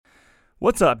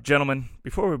What's up, gentlemen?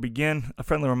 Before we begin, a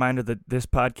friendly reminder that this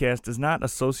podcast is not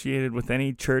associated with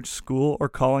any church, school, or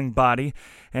calling body,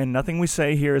 and nothing we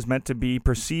say here is meant to be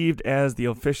perceived as the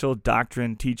official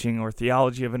doctrine, teaching, or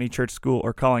theology of any church, school,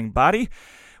 or calling body.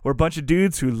 We're a bunch of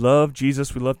dudes who love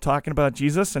Jesus. We love talking about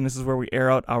Jesus, and this is where we air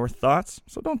out our thoughts,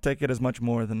 so don't take it as much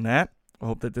more than that. I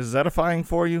hope that this is edifying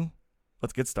for you.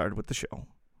 Let's get started with the show.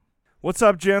 What's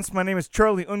up, gents? My name is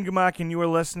Charlie Ungemak, and you are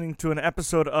listening to an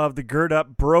episode of the Gird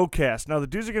Up BroCast. Now, the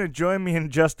dudes are going to join me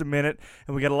in just a minute,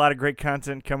 and we got a lot of great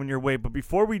content coming your way. But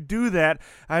before we do that,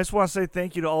 I just want to say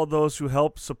thank you to all those who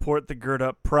help support the Gird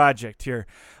Up project here.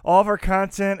 All of our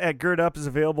content at Gird Up is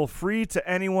available free to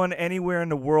anyone, anywhere in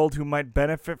the world who might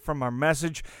benefit from our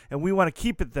message, and we want to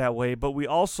keep it that way. But we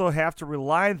also have to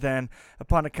rely then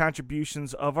upon the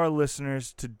contributions of our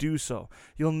listeners to do so.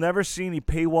 You'll never see any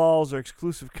paywalls or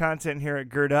exclusive content here at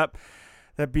Gird Up.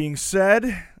 That being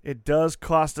said, it does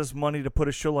cost us money to put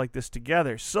a show like this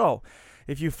together. So,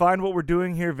 if you find what we're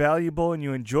doing here valuable and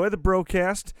you enjoy the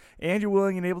BroCast and you're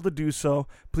willing and able to do so,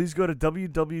 please go to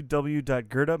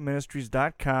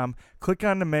www.girdupministries.com, click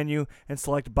on the menu, and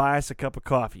select Buy Us a Cup of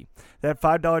Coffee. That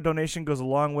 $5 donation goes a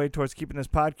long way towards keeping this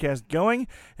podcast going,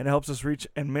 and it helps us reach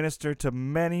and minister to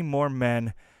many more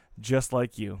men just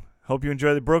like you. Hope you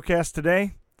enjoy the BroCast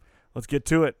today. Let's get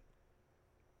to it.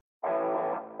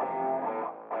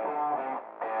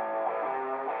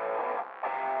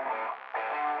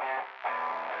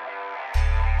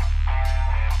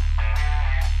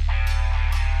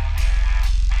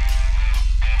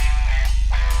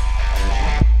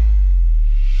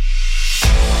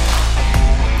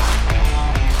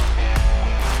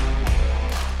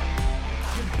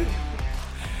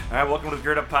 All right, welcome to the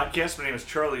Gird Up Podcast. My name is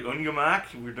Charlie Ungemak.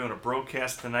 We're doing a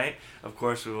BroCast tonight. Of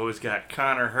course, we've always got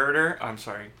Connor Herder. I'm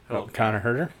sorry. Hello, Connor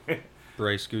Herder.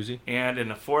 Bryce Guzzi. And in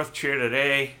the fourth chair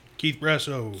today, Keith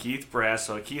Brasso. Keith,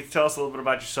 tell us a little bit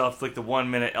about yourself. It's like the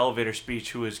 1-minute elevator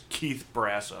speech. Who is Keith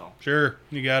Brasso? Sure,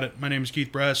 you got it. My name is Keith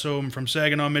Brasso. I'm from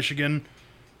Saginaw, Michigan.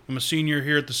 I'm a senior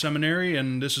here at the seminary,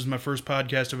 and this is my first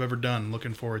podcast I've ever done.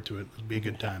 Looking forward to it. It'll be a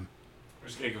good time. We're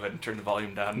just going to go ahead and turn the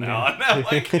volume down now. A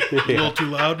little too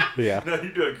loud? Yeah. No,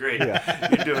 you're doing great. Yeah.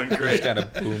 You're doing great. He's got a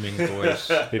booming voice.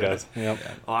 He does. Yep.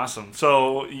 Awesome.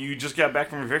 So you just got back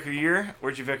from your vicar year.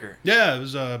 Where'd you vicar? Yeah, it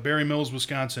was Berry Mills,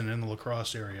 Wisconsin, in the La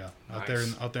Crosse area, out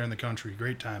Nice. there in the country.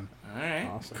 Great time. All right.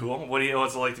 Awesome. Cool.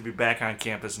 What's it like to be back on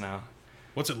campus now?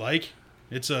 What's it like?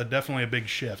 It's definitely a big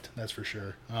shift, that's for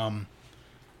sure.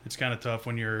 It's kind of tough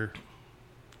when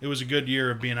it was a good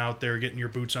year of being out there, getting your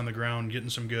boots on the ground,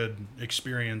 getting some good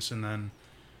experience, and then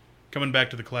coming back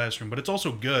to the classroom. But it's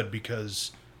also good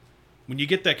because when you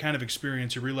get that kind of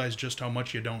experience, you realize just how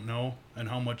much you don't know and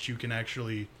how much you can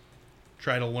actually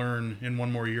try to learn in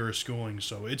one more year of schooling.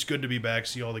 So it's good to be back,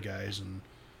 see all the guys, and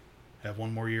have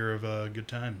one more year of good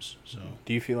times. So,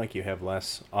 Do you feel like you have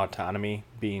less autonomy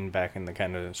being back in the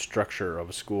kind of structure of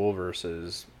a school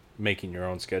versus making your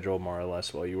own schedule more or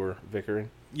less while you were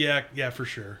vicaring? Yeah, for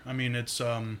sure. I mean, it's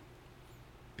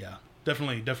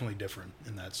definitely different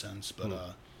in that sense. But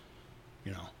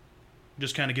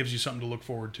just kind of gives you something to look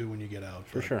forward to when you get out.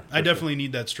 For sure. I definitely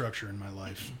need that structure in my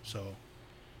life. So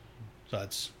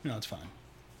that's it's fine.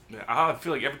 Yeah, I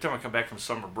feel like every time I come back from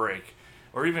summer break,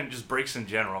 or even just breaks in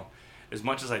general, as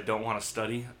much as I don't want to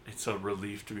study, it's a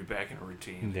relief to be back in a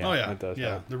routine. Oh yeah, it does.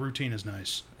 yeah. The routine is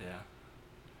nice. Yeah.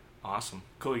 Awesome.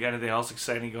 Cool. You got anything else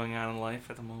exciting going on in life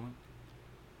at the moment?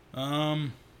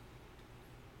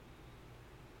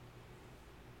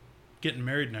 Getting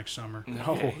married next summer.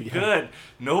 Okay, yeah. Good.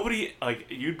 Nobody,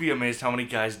 you'd be amazed how many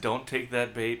guys don't take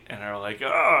that bait and are like,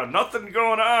 oh, nothing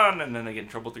going on, and then they get in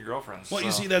trouble with their girlfriends. Well, so.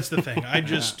 you see, that's the thing. I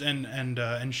just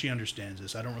and she understands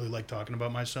this. I don't really like talking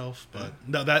about myself, but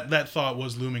no, that thought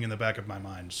was looming in the back of my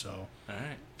mind. So, All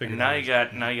right. Figured And now out.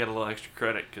 you got a little extra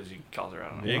credit because you called her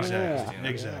out on it. Exactly, You know?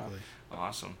 exactly.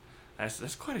 Awesome.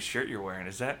 That's quite a shirt you're wearing.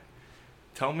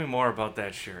 Tell me more about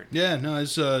that shirt. Yeah, no,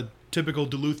 it's a typical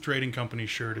Duluth Trading Company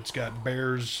shirt. It's got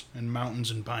bears and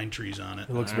mountains and pine trees on it.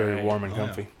 It looks All very right. warm and Oh, yeah,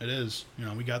 comfy. it is.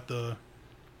 We got the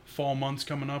fall months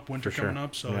coming up, winter For sure. coming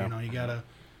up, so Yeah.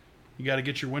 you gotta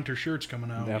get your winter shirts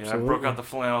coming out. Yeah. Yeah, I Absolutely. broke out the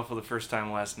flannel for the first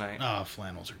time last night.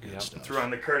 Flannels are good Yep. stuff. Threw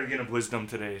on the cardigan of wisdom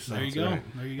today. So. There you go.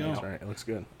 right. There you go. That's right. It looks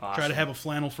good. Awesome. Try to have a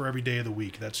flannel for every day of the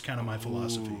week. That's kind of my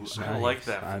philosophy. Ooh, So. I like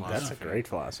that That's a philosophy. great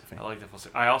philosophy. I like that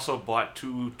philosophy. I also bought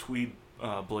 2 tweed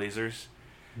blazers.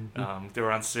 They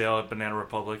were on sale at Banana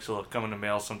Republic, so they'll come in the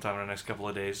mail sometime in the next couple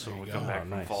of days. So There you when we go. come back Oh, from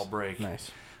nice. fall break,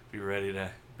 Nice. be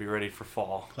ready for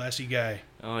fall. Classy guy.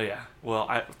 Oh yeah. Well,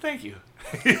 thank you.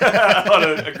 I don't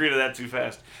want to agree to that too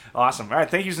fast. Awesome. All right,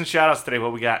 thank yous and shout outs today.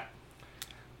 What we got?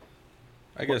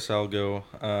 I guess I'll go.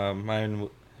 Mine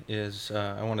is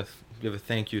I want to give a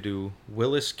thank you to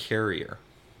Willis Carrier.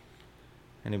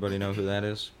 Anybody know who that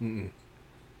is? Mm-mm.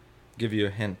 Give you a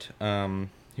hint.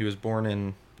 He was born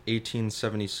in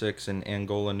 1876 in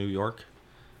Angola, New York.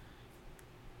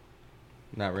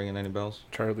 Not ringing any bells?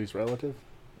 Charlie's relative?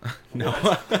 No.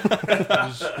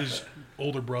 His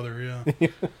older brother, yeah.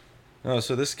 Oh,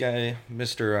 so this guy,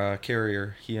 Mr.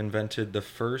 Carrier, he invented the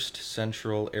first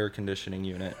central air conditioning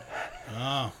unit.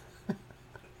 Oh.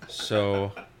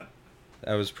 So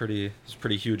that was pretty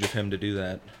huge of him to do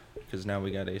that, because now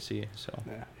we got AC. So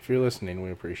Yeah. If you're listening,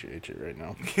 we appreciate you right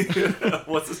now.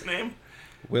 What's his name?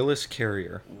 Willis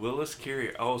Carrier. Willis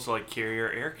Carrier. Oh, so like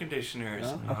Carrier air conditioners.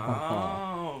 Oh.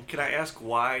 Oh. Can I ask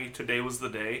why today was the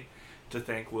day to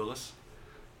thank Willis?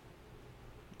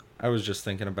 I was just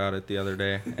thinking about it the other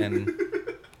day, and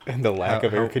And the lack How-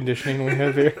 of air how- conditioning we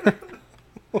have here.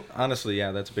 honestly,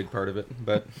 yeah, that's a big part of it,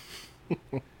 but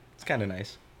it's kind of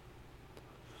nice.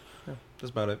 Yeah,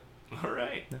 that's about it. All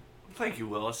right. Yeah. Thank you,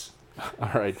 Willis.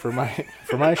 All right, for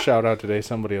my shout out today,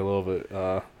 somebody a little bit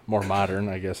more modern,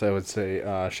 I guess I would say.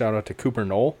 Shout out to Cooper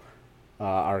Knoll,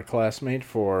 our classmate,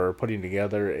 for putting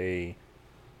together a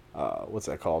what's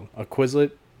that called? A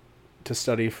Quizlet to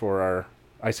study for our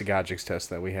isagogics test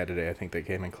that we had today. I think they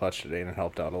came in clutch today, and it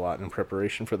helped out a lot in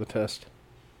preparation for the test.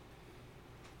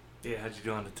 Yeah, how'd you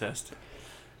do on the test?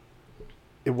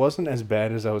 It wasn't as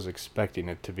bad as I was expecting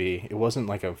it to be. It wasn't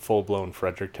like a full-blown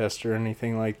Frederick test or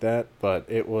anything like that, but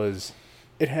it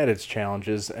had its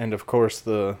challenges, and of course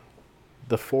the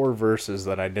 4 verses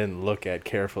that I didn't look at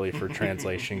carefully for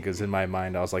translation, because in my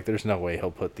mind I was like, there's no way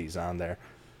he'll put these on there.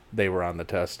 They were on the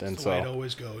test, and That's the way it so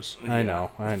always goes. I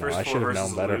know. The I first should 4 have verses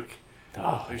known of better. Luke,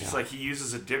 Oh, it's just yeah. like he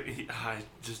uses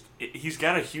he's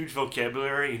got a huge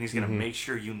vocabulary, and he's gonna Mhm. make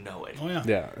sure you know it. Oh, yeah.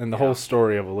 Yeah, and the Yeah. whole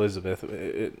story of Elizabeth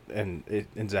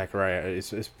and Zechariah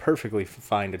is perfectly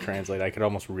fine to translate. I could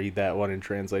almost read that one and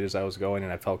translate as I was going,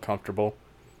 and I felt comfortable.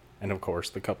 And of course,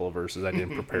 the couple of verses I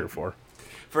didn't prepare for.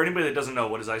 For anybody that doesn't know,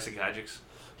 what is isagogics?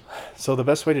 So the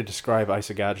best way to describe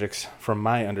isagogics, from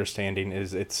my understanding,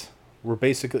 is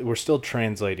we're still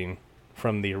translating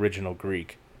from the original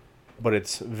Greek, but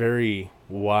it's very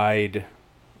wide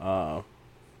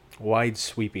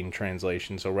sweeping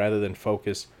translation. So rather than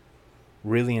focus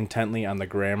really intently on the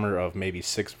grammar of maybe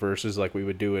 6 verses like we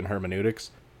would do in hermeneutics,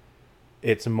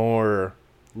 it's more,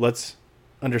 let's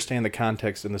understand the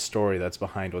context and the story that's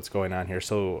behind what's going on here.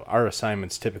 So our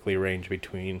assignments typically range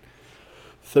between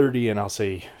 30 and I'll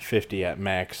say 50 at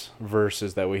max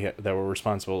verses that we're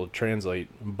responsible to translate,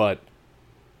 but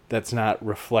that's not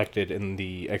reflected in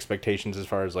the expectations as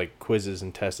far as like quizzes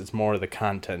and tests. It's more the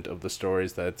content of the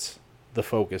stories that's the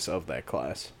focus of that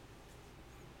class.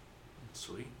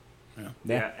 Sweet.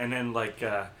 Yeah. And then like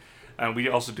we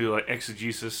also do like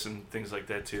exegesis and things like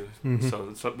that too.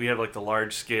 Mhm. So we have like the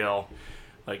large scale,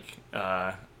 like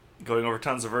going over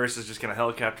tons of verses, just kind of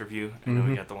helicopter view, and then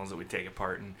we Mhm. got the ones that we take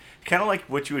apart, and kind of like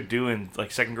what you would do in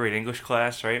like 2nd grade English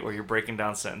class, right, where you're breaking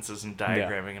down sentences and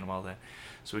diagramming and all that.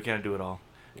 So we kind of do it all.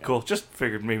 Yeah. Cool. Just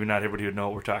figured maybe not everybody would know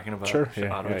what we're talking about. Sure. So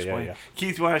Yeah, auto yeah, explain. yeah.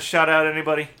 Keith, you want to shout out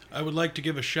anybody? I would like to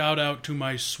give a shout out to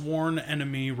my sworn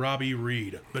enemy, Robbie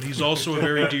Reed, but he's also a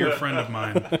very dear friend of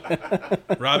mine.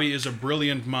 Robbie is a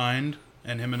brilliant mind,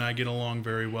 and him and I get along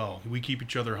very well. We keep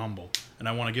each other humble, and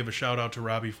I want to give a shout out to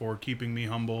Robbie for keeping me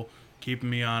humble, keeping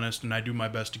me honest, and I do my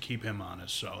best to keep him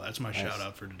honest. So that's my Nice. shout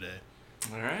out for today.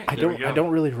 All right. I there we don't go.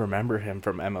 really remember him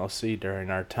from MLC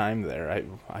during our time there.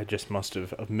 I just must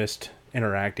have missed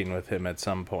interacting with him at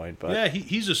some point. But Yeah,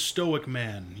 he's a stoic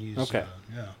man. He's Okay.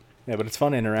 yeah. yeah, but it's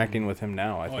fun interacting with him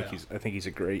now. I Oh, think yeah. he's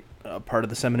a great part of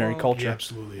the seminary Well, He culture.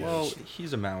 absolutely Well, is.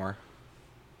 he's a Mauer.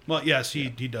 Well, yes, he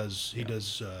does. He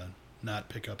does not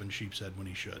pick up in sheep's head when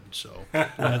he should. So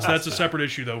that's a separate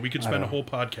issue, though. We could spend a whole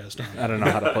podcast on I it. don't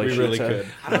know how to play We really sheep's head.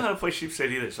 could. I don't know how to play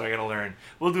sheepshead either, so I got to learn.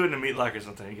 We'll do it in a meat locker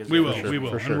sometime. You guys We gotta will, teach me.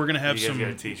 for sure. and we're gonna have You guys some.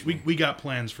 gotta teach me. We got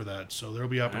plans for that, so there'll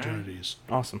be opportunities.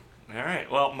 Awesome. All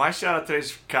right. Well, my shout out today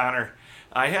is for Connor.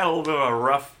 I had a little bit of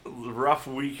a rough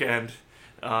weekend,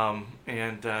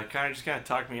 and Connor just kind of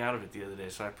talked me out of it the other day,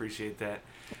 so I appreciate that.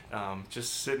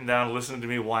 Just sitting down, listening to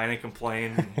me whine and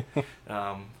complain, and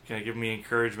kind of giving me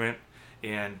encouragement.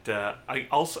 And I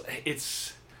also,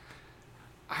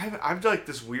 I've like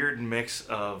this weird mix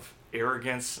of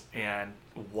arrogance and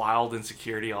wild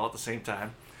insecurity all at the same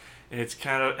time, and it's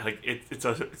kind of like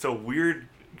it's a weird,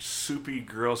 soupy,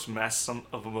 gross mess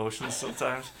of emotions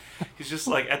sometimes. He's just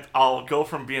like I'll go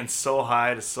from being so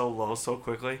high to so low so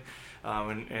quickly, and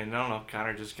I don't know.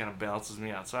 Connor just kind of balances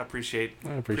me out, so I appreciate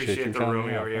I appreciate you the shouting roomie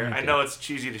me out. over here. Thank I you. know it's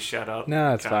cheesy to shout out.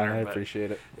 No, it's Connor, fine. I but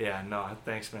appreciate it. yeah, no,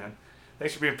 thanks, man.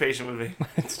 Thanks for being patient with me.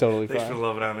 It's totally Thanks fine. for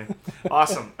loving on me.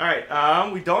 Awesome. All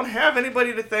right. We don't have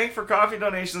anybody to thank for coffee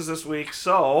donations this week,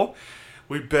 so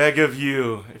we beg of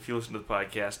you, if you listen to the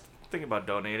podcast, think about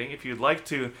donating. If you'd like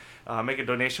to make a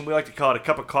donation, we like to call it a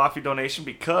cup of coffee donation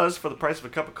because for the price of a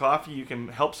cup of coffee, you can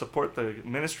help support the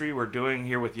ministry we're doing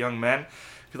here with young men.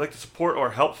 If you'd like to support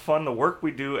or help fund the work we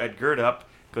do at Gird Up,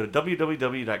 go to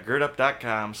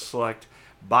www.girdup.com, select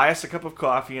Buy Us a Cup of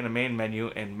Coffee in the main menu,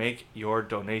 and make your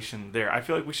donation there. I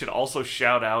feel like we should also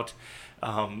shout out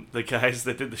the guys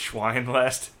that did the Schwein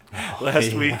last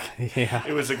week. Yeah.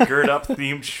 It was a Gird Up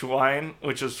themed Schwein,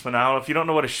 which was phenomenal. If you don't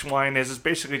know what a Schwein is, it's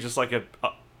basically just like a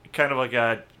kind of like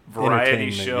a variety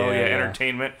show,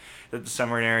 entertainment that the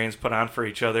seminarians put on for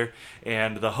each other.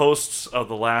 And the hosts of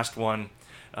the last one,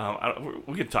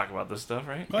 we can talk about this stuff,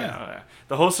 right? Oh, yeah.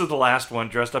 The hosts of the last one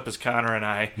dressed up as Connor and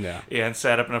I, Yeah. and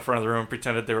sat up in the front of the room and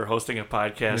pretended they were hosting a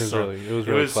podcast. It was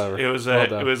really clever. It was Well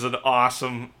done. it was an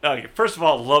awesome. First of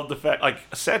all, love the fact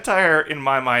satire in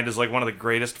my mind is like one of the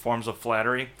greatest forms of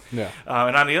flattery. Yeah.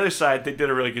 And on the other side, they did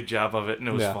a really good job of it, and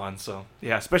it was Yeah. fun. So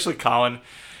yeah, especially Colin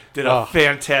did a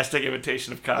fantastic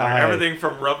imitation of Connor. Everything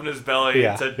from rubbing his belly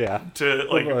to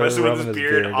like messing with rubbing his his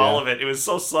beard, beard, all yeah. of it. It was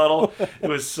so subtle. It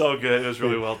was so good. It was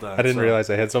really well done. I didn't So, realize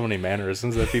I had so many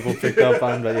mannerisms that people picked up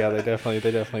on, but yeah, they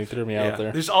definitely threw me out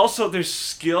there. There's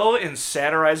skill in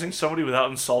satirizing somebody without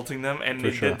insulting them, and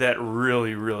they sure. did that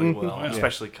really, really well, Yeah.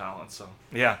 especially Colin. So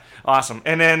yeah, awesome.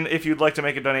 And then if you'd like to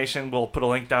make a donation, we'll put a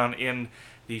link down in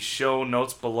the show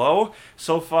notes below.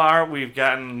 So far, we've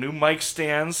gotten new mic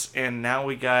stands, and now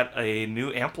we got a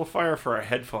new amplifier for our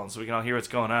headphones, so we can all hear what's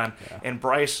going on. Yeah. And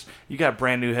Bryce, you got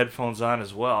brand new headphones on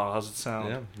as well. How's it sound?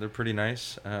 Yeah, they're pretty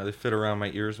nice. They fit around my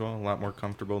ears well, a lot more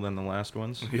comfortable than the last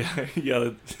ones. Yeah.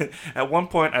 At one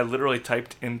point, I literally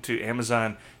typed into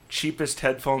Amazon cheapest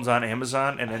headphones on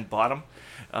Amazon and then bought them.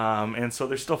 And so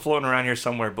they're still floating around here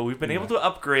somewhere, but we've been able to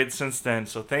upgrade since then.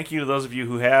 So thank you to those of you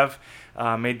who have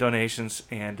made donations.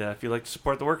 And if you'd like to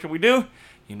support the work that we do,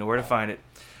 you know where to find it.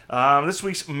 This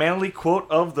week's manly quote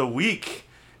of the week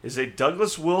is a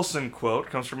Douglas Wilson quote.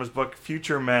 It comes from his book,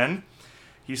 Future Men.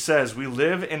 He says, "We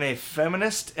live in a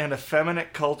feminist and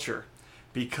effeminate culture.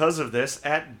 Because of this,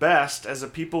 at best, as a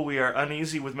people, we are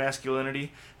uneasy with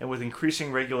masculinity, and with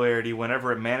increasing regularity,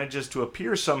 whenever it manages to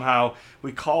appear somehow,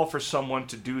 we call for someone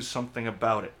to do something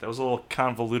about it." That was a little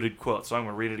convoluted quote, so I'm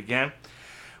going to read it again.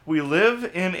 "We live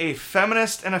in a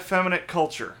feminist and effeminate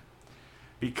culture.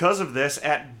 Because of this,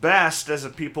 at best, as a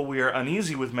people, we are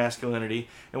uneasy with masculinity,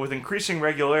 and with increasing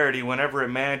regularity, whenever it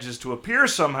manages to appear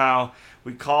somehow,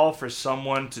 we call for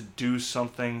someone to do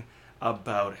something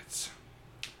about it."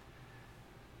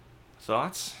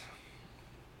 Thoughts?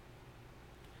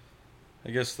 I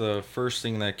guess the first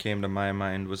thing that came to my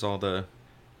mind was all the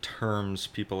terms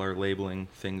people are labeling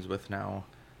things with now.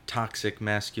 Toxic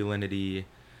masculinity,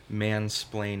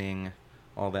 mansplaining,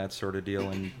 all that sort of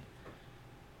deal.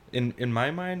 And in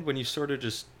my mind, when you sort of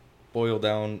just boil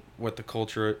down what the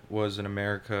culture was in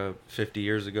America 50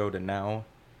 years ago to now,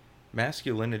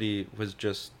 masculinity was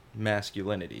just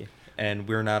masculinity. And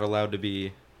we're not allowed to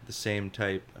be the same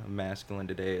type of masculine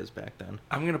today as back then.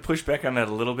 I'm going to push back on that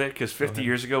a little bit because 50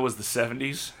 years ago was the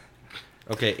 70s.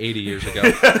 Okay, 80 years ago.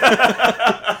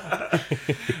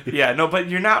 Yeah, no, but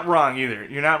you're not wrong either.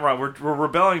 You're not wrong. We're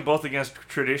rebelling both against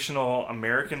traditional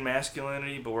American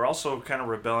masculinity, but we're also kind of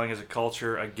rebelling as a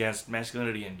culture against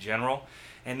masculinity in general.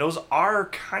 And those are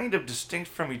kind of distinct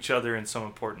from each other in some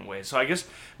important ways. So I guess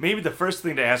maybe the first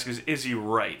thing to ask is he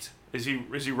right? Is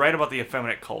he right about the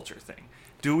effeminate culture thing?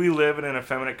 Do we live in an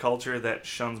effeminate culture that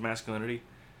shuns masculinity?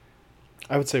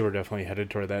 I would say we're definitely headed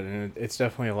toward that, and it's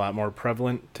definitely a lot more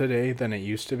prevalent today than it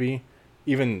used to be.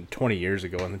 Even 20 years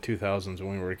ago in the 2000s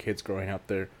when we were kids growing up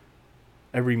there,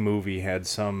 every movie had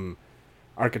some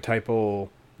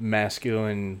archetypal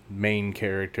masculine main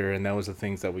character, and that was the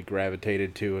things that we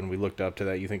gravitated to, and we looked up to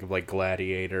that. You think of like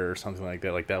Gladiator or something like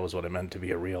that was what it meant to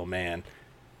be a real man.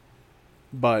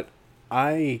 But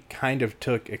I kind of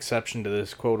took exception to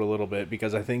this quote a little bit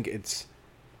because I think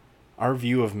our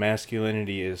view of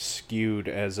masculinity is skewed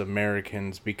as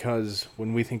Americans, because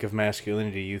when we think of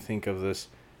masculinity, you think of this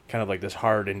kind of like this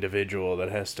hard individual that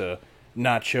has to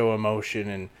not show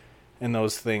emotion and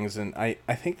those things. And I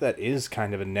think that is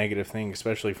kind of a negative thing,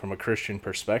 especially from a Christian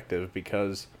perspective,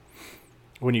 because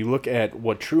when you look at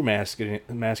what true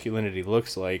masculinity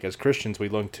looks like, as Christians, we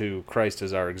look to Christ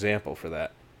as our example for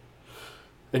that.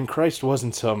 And Christ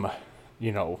wasn't some,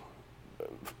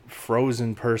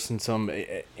 frozen person, some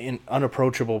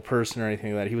unapproachable person or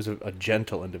anything like that. He was a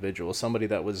gentle individual, somebody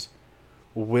that was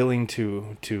willing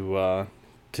to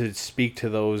to speak to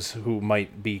those who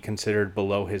might be considered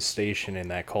below his station in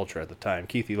that culture at the time.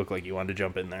 Keith, you look like you wanted to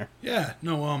jump in there. Yeah,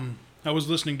 no, I was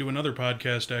listening to another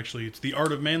podcast, actually. It's The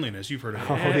Art of Manliness. You've heard of it.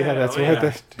 Oh, yeah, that's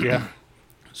what yeah.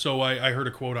 So I heard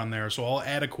a quote on there, so I'll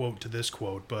add a quote to this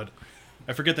quote, but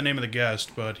I forget the name of the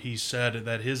guest, but he said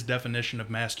that his definition of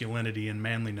masculinity and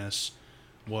manliness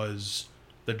was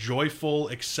the joyful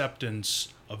acceptance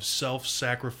of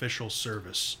self-sacrificial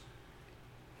service.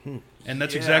 And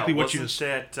that's exactly what you...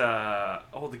 Wasn't that,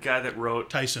 the guy that wrote...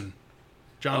 Tyson.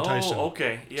 John Tyson. Oh,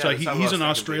 okay. Yeah, so he's an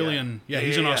Australian...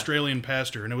 He's an Australian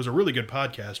pastor, and it was a really good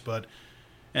podcast, but...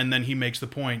 And then he makes the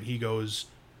point, he goes,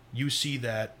 you see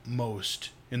that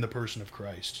most in the person of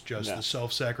Christ. Just the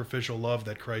self-sacrificial love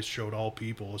that Christ showed all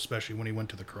people, especially when he went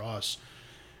to the cross.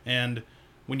 And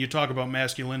when you talk about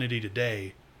masculinity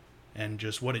today, and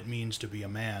just what it means to be a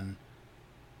man,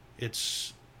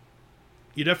 it's...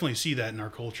 You definitely see that in our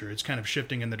culture. It's kind of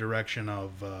shifting in the direction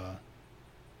of,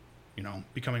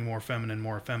 becoming more feminine,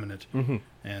 more effeminate. Mm-hmm.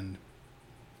 And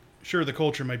sure, the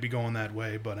culture might be going that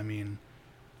way, but I mean,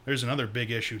 there's another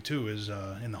big issue too, is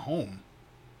in the home.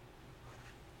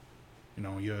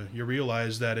 You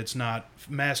realize that it's not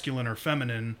masculine or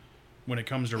feminine when it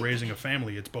comes to raising a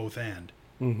family. It's both and.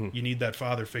 Mm-hmm. You need that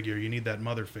father figure. You need that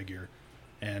mother figure.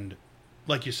 And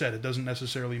like you said, it doesn't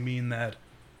necessarily mean that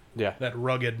that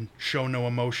rugged, show no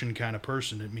emotion kind of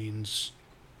person. It means,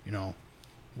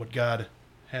 what God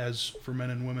has for men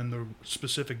and women, the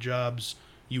specific jobs,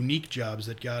 unique jobs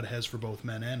that God has for both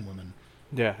men and women.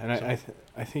 Yeah, and so,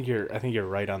 I think you're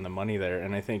right on the money there,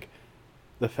 and I think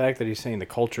the fact that he's saying the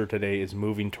culture today is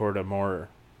moving toward a more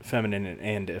feminine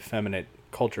and effeminate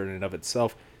culture in and of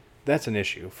itself, that's an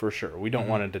issue for sure. We don't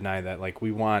want to deny that. Like,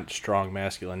 we want strong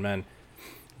masculine men.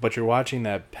 But you're watching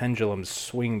that pendulum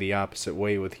swing the opposite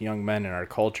way with young men in our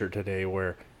culture today,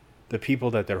 where the people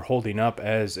that they're holding up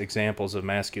as examples of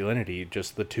masculinity,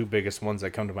 just the two biggest ones that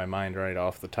come to my mind right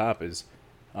off the top is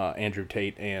Andrew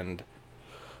Tate and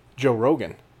Joe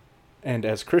Rogan. And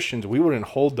as Christians, we wouldn't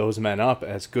hold those men up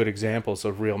as good examples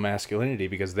of real masculinity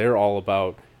because they're all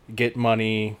about get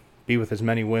money, be with as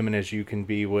many women as you can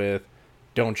be with,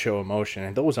 don't show emotion.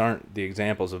 And those aren't the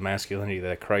examples of masculinity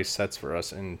that Christ sets for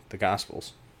us in the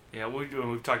Gospels. Yeah, we've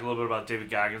talked a little bit about David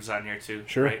Goggins on here too.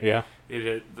 Sure, right? Yeah.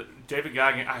 David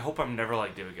Goggins, I hope I'm never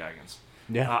like David Goggins.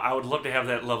 Yeah. I would love to have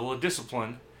that level of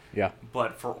discipline. Yeah.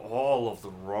 But for all of the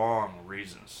wrong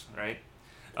reasons, right?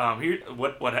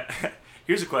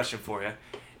 Here's a question for you.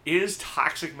 Is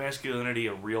toxic masculinity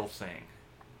a real thing?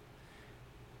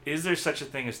 Is there such a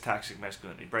thing as toxic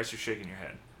masculinity? Bryce, you're shaking your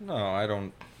head. No, I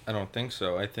don't think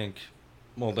so. I think,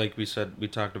 well, like we said, we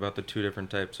talked about the two different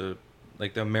types of,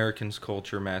 like the American's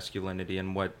culture masculinity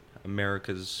and what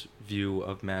America's view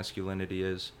of masculinity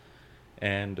is,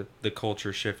 and the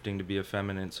culture shifting to be a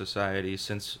feminine society.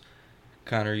 Since,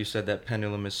 Connor, you said that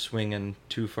pendulum is swinging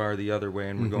too far the other way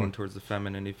and we're going towards the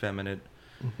feminine, effeminate.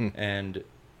 And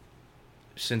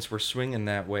since we're swinging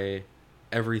that way,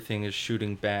 everything is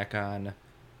shooting back on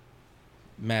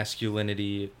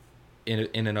masculinity in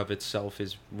and of itself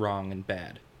is wrong and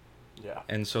bad. Yeah.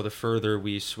 And so the further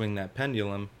we swing that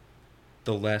pendulum,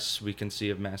 the less we can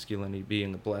see of masculinity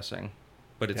being a blessing.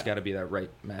 But it's got to be that right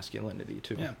masculinity,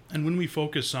 too. Yeah, and when we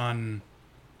focus on,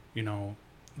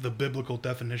 the biblical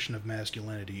definition of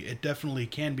masculinity, it definitely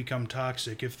can become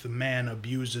toxic if the man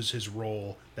abuses his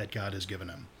role that God has given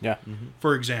him. Yeah.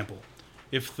 For example,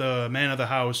 if the man of the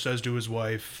house says to his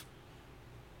wife,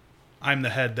 I'm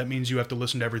the head, that means you have to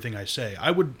listen to everything I say.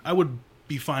 I would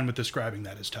be fine with describing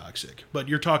that as toxic. But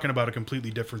you're talking about a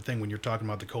completely different thing when you're talking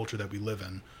about the culture that we live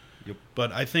in. Yep.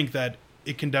 But I think that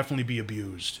it can definitely be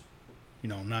abused.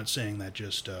 Not saying that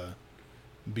just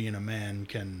being a man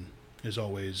is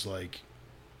always like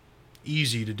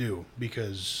easy to do,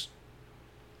 because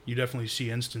you definitely see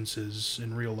instances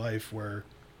in real life where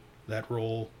that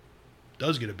role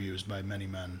does get abused by many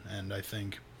men, and I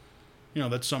think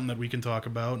that's something that we can talk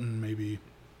about and maybe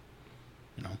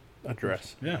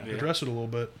Address it a little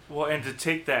bit. Well, and to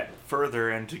take that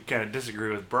further and to kind of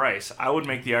disagree with Bryce, I would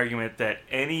make the argument that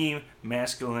any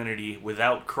masculinity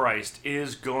without Christ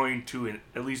is going to,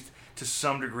 at least to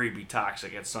some degree, be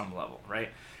toxic at some level, right?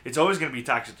 It's always going to be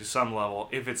toxic to some level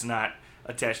if it's not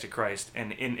attached to Christ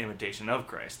and in imitation of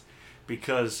Christ.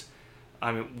 Because,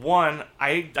 one,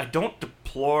 I don't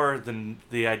deplore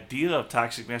the idea of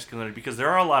toxic masculinity, because there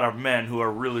are a lot of men who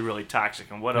are really, really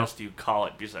toxic, and what else do you call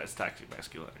it besides toxic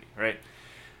masculinity, right?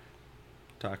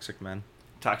 Toxic men.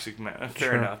 Toxic men.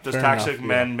 Fair Sure, enough. Does fair toxic enough,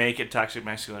 men make it toxic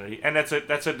masculinity? And that's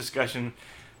a discussion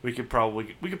we could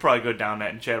probably go down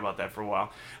that and chat about that for a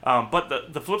while.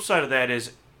 But the flip side of that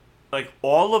is, like,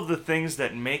 all of the things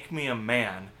that make me a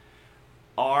man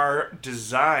are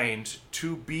designed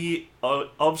to be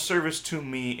of service to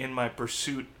me in my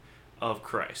pursuit of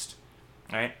Christ,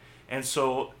 right? And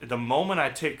so the moment I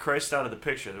take Christ out of the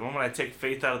picture, the moment I take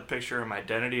faith out of the picture and my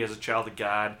identity as a child of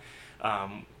God,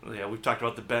 we've talked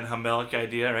about the Ben Hamelech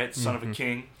idea, right? Son of a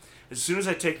king. As soon as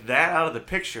I take that out of the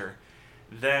picture,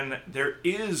 then there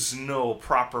is no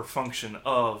proper function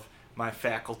of my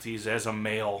faculties as a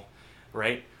male,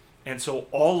 right? And so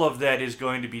all of that is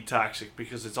going to be toxic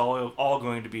because it's all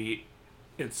going to be,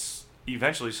 it's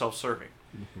eventually self-serving.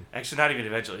 Actually, not even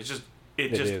eventually.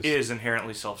 It just is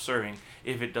inherently self-serving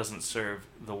if it doesn't serve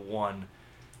the one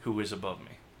who is above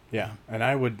me. Yeah, and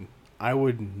I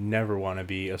would never want to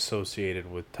be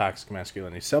associated with toxic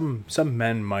masculinity. Some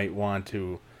men might want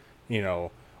to,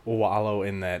 wallow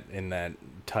in that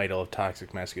title of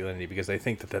toxic masculinity because they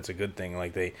think that that's a good thing.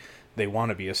 Like they want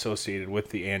to be associated with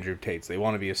the Andrew Tates. They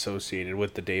want to be associated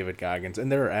with the David Goggins.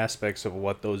 And there are aspects of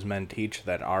what those men teach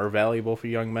that are valuable for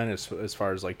young men as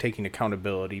far as like taking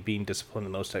accountability, being disciplined,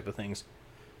 and those type of things.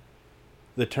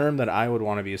 The term that I would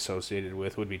want to be associated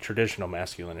with would be traditional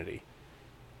masculinity.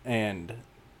 And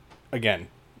again,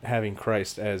 having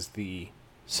Christ as the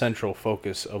central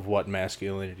focus of what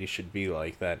masculinity should be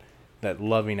like, that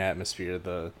loving atmosphere,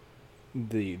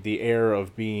 the air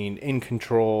of being in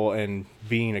control and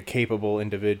being a capable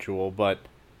individual, but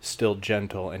still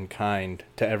gentle and kind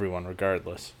to everyone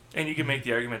regardless. And you can make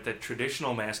the argument that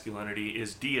traditional masculinity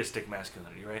is deistic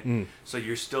masculinity, right? So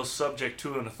you're still subject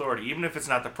to an authority. Even if it's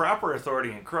not the proper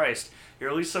authority in Christ, you're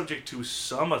at least subject to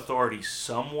some authority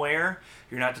somewhere.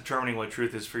 You're not determining what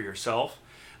truth is for yourself.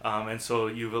 And so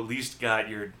you've at least got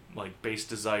your base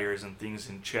desires and things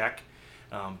in check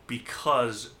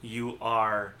because you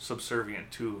are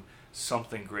subservient to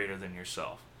something greater than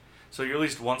yourself. So you're at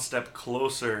least one step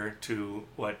closer to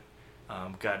what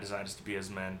God designed us to be as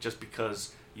men, just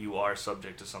because you are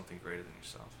subject to something greater than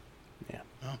yourself. Yeah.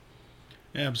 Oh.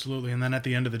 Yeah, absolutely. And then at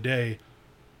the end of the day,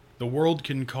 the world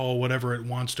can call whatever it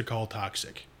wants to call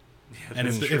toxic. Yeah, and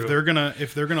if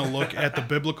they're gonna look at the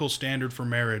biblical standard for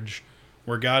marriage,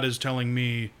 where God is telling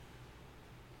me,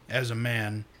 as a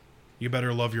man, you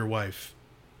better love your wife,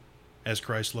 as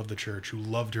Christ loved the church, who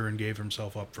loved her and gave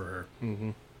himself up for her. Mm-hmm.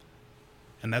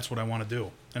 And that's what I want to do.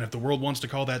 And if the world wants to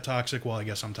call that toxic, well, I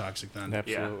guess I'm toxic then.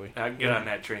 Absolutely. Yeah, I can get on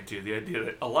that train too. The idea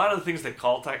that a lot of the things they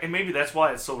call toxic, and maybe that's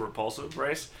why it's so repulsive,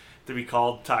 Bryce, to be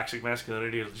called toxic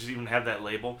masculinity, or just even have that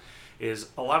label, is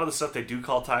a lot of the stuff they do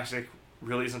call toxic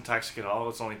really isn't toxic at all.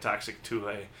 It's only toxic to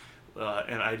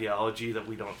an ideology that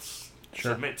we don't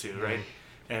submit to, right?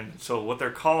 And so what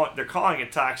they're calling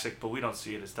it toxic, but we don't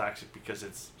see it as toxic because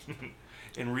it's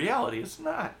in reality it's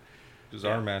not. Because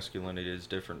our masculinity is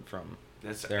different from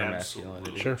their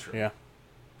masculinity. Sure. True. Yeah.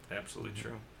 Absolutely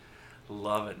true.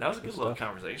 Love it. That was a good little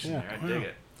conversation there. I Yeah. dig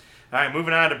it. All right,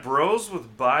 moving on to Bros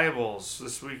with Bibles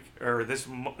this week, or this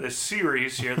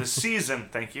series here, this season.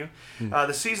 Thank you.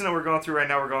 The season that we're going through right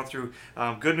now, we're going through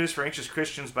Good News for Anxious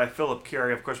Christians by Philip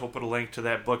Carey. Of course, we'll put a link to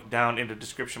that book down in the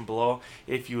description below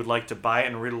if you would like to buy it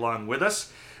and read along with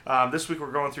us. This week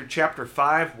we're going through Chapter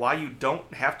 5, Why You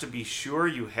Don't Have to Be Sure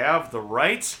You Have the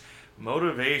Right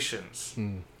Motivations.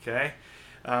 Okay?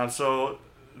 So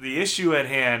the issue at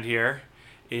hand here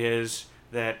is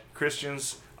that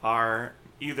Christians are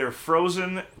either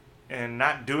frozen and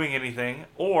not doing anything,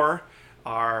 or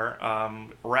are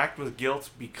racked with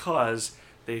guilt because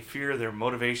they fear their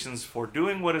motivations for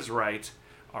doing what is right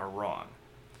are wrong.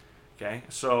 Okay?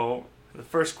 So the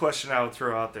first question I would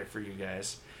throw out there for you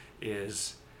guys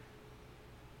is,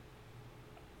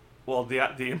 well,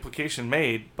 the implication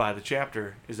made by the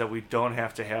chapter is that we don't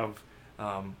have to have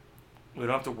we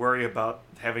don't have to worry about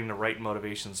having the right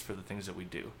motivations for the things that we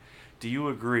do. Do you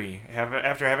agree?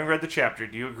 After having read the chapter,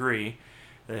 do you agree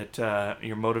that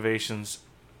your motivations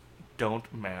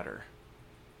don't matter?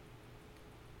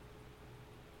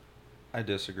 I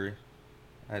disagree.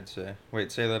 I'd say.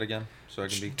 Wait, say that again so I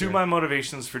can be clear. Do my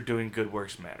motivations for doing good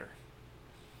works matter?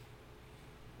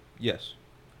 Yes.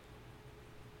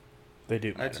 They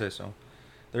do. I'd say so.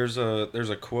 There's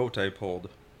a quote I pulled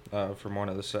from one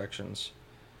of the sections.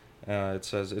 It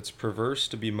says, "It's perverse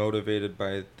to be motivated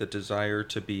by the desire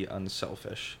to be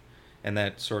unselfish." And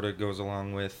that sort of goes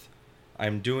along with,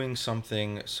 I'm doing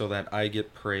something so that I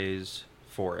get praise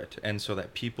for it, and so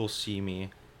that people see me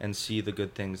and see the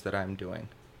good things that I'm doing.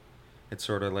 It's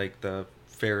sort of like the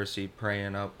Pharisee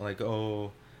praying up, like,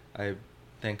 oh, I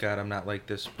thank God I'm not like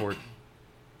this poor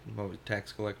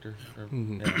tax collector.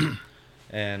 Yeah.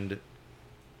 And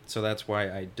so that's why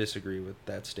I disagree with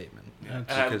that statement.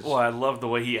 I love the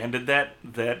way he ended that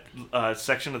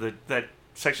section of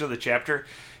the chapter.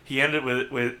 He ended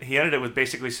it with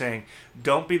basically saying,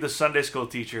 "Don't be the Sunday school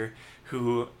teacher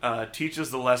who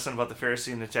teaches the lesson about the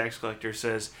Pharisee and the tax collector,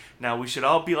 says, "Now we should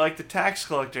all be like the tax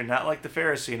collector, not like the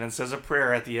Pharisee," and then says a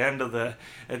prayer at the end of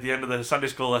the Sunday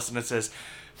school lesson. It says,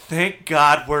 "Thank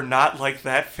God we're not like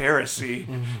that Pharisee."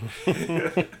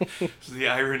 So the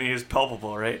irony is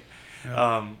palpable, right?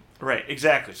 Yeah. Right,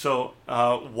 exactly. So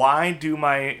why do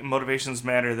my motivations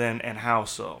matter then, and how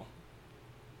so?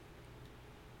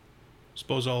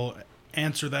 Suppose I'll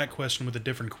answer that question with a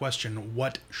different question.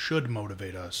 What should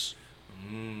motivate us?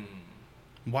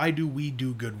 Why do we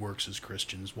do good works as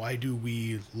Christians? Why do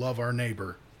we love our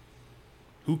neighbor?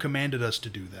 Who commanded us to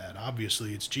do that?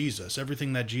 Obviously, it's Jesus.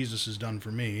 Everything that Jesus has done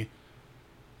for me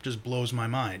just blows my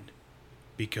mind.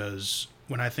 Because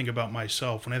when I think about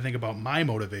myself, when I think about my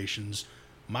motivations,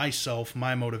 my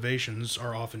motivations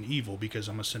are often evil because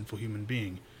I'm a sinful human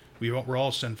being. We're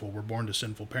all sinful. We're born to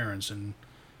sinful parents, and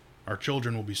our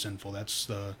children will be sinful. That's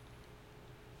the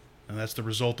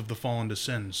result of the fall into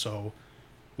sin. So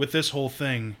with this whole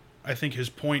thing, I think his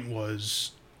point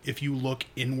was, if you look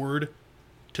inward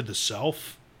to the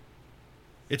self,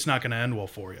 it's not going to end well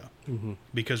for you,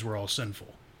 because we're all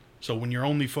sinful. So when you're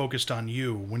only focused on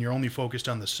you, when you're only focused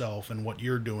on the self and what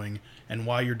you're doing and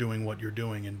why you're doing what you're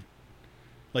doing, and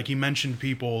like he mentioned,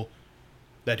 people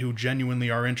who genuinely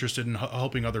are interested in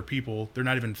helping other people, they're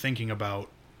not even thinking about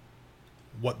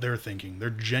what they're thinking. They're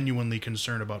genuinely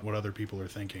concerned about what other people are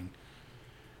thinking.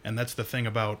 And that's the thing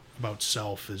about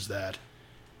self, is that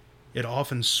it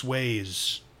often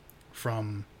sways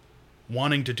from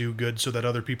wanting to do good so that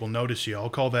other people notice you. I'll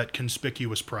call that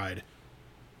conspicuous pride.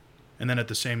 And then at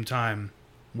the same time,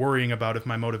 worrying about if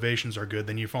my motivations are good,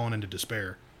 then you've fallen into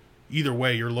despair. Either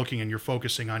way, you're looking and you're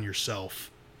focusing on yourself,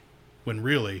 when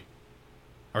really,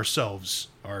 ourselves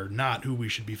are not who we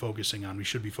should be focusing on. We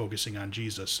should be focusing on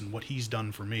Jesus and what he's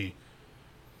done for me.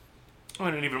 Well,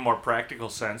 in an even more practical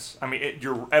sense, I mean,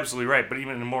 you're absolutely right, but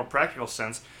even in a more practical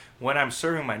sense, when I'm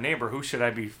serving my neighbor, who should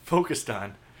I be focused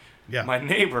on? Yeah. My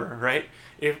neighbor, right?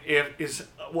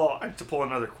 To pull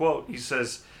another quote, he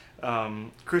says,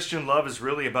 Christian love is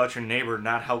really about your neighbor,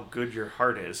 not how good your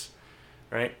heart is,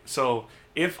 right? So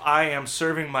if I am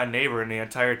serving my neighbor and the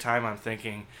entire time I'm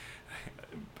thinking,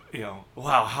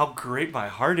 wow, how great my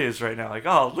heart is right now. Like,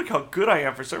 oh, look how good I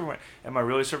am for serving am I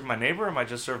really serving my neighbor, or am I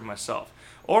just serving myself?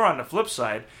 Or on the flip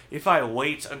side, if I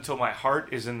wait until my heart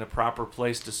is in the proper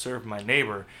place to serve my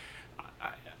neighbor,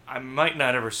 I might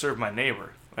not ever serve my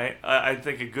neighbor, right? I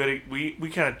think we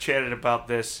kind of chatted about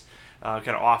this kind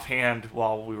of offhand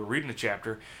while we were reading the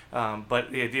chapter,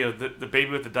 but the idea of the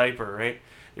baby with the diaper, right?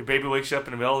 Your baby wakes up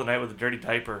in the middle of the night with a dirty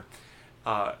diaper.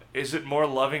 Is it more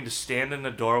loving to stand in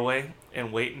the doorway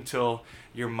and wait until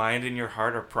your mind and your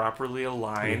heart are properly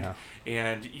aligned,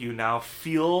 and you now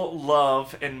feel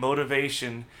love and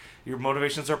motivation? Your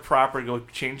motivations are proper to go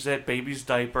change that baby's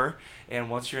diaper, and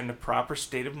once you're in the proper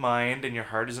state of mind and your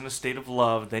heart is in a state of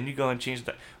love, then you go and change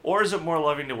the. Or is it more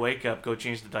loving to wake up, go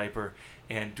change the diaper,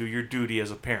 and do your duty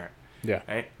as a parent? Yeah.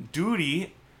 Right?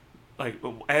 Duty, like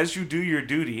as you do your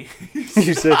duty.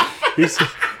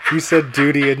 You said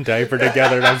duty and diaper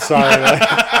together, and I'm sorry.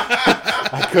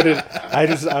 I couldn't.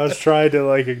 I was trying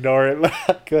to ignore it, but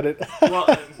I couldn't.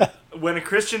 Well, when a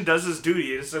Christian does his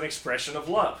duty, it's an expression of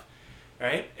love,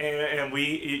 right? And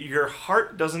your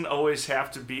heart doesn't always have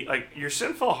to be your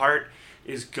sinful heart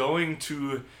is going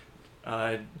to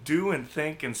do and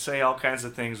think and say all kinds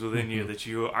of things within you that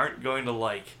you aren't going to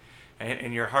like,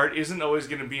 and your heart isn't always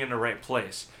going to be in the right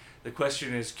place. The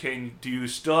question is, do you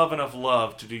still have enough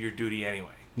love to do your duty anyway?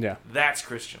 Yeah, that's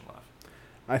Christian love.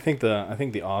 I think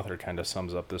the author kind of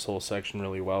sums up this whole section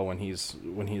really well when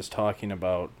he's talking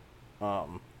about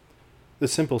the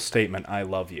simple statement, "I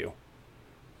love you."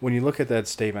 When you look at that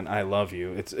statement, "I love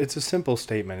you," it's a simple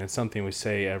statement. It's something we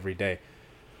say every day.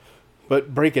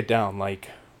 But break it down.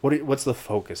 What's the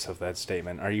focus of that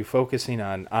statement? Are you focusing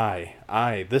on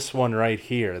I, this one right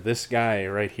here, this guy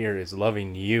right here is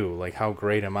loving you? Like, how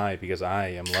great am I because I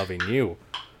am loving you?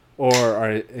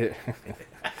 Or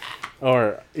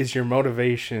is your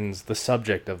motivations the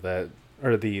subject of that,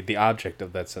 or the object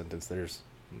of that sentence? There's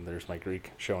my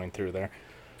Greek showing through there.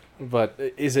 But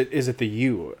is it the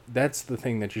you? That's the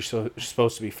thing that you're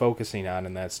supposed to be focusing on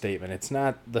in that statement. It's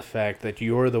not the fact that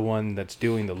you're the one that's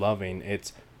doing the loving.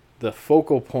 It's the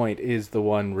focal point is the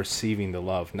one receiving the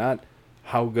love, not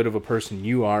how good of a person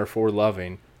you are for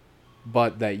loving,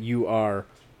 but that you are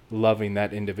loving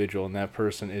that individual and that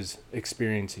person is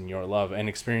experiencing your love and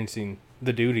experiencing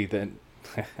the duty that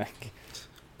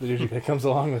comes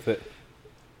along with it.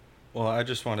 Well, I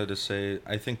just wanted to say,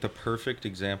 I think the perfect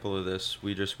example of this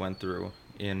we just went through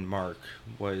in Mark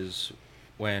was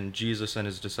when Jesus and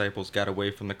his disciples got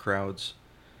away from the crowds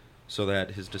so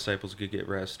that his disciples could get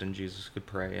rest and Jesus could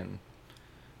pray.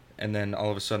 And then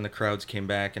all of a sudden the crowds came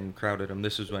back and crowded him.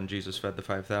 This is when Jesus fed the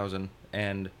 5,000.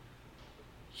 And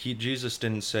Jesus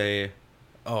didn't say,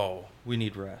 oh, we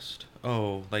need rest.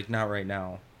 Oh, like not right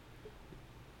now.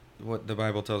 What the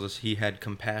Bible tells us, he had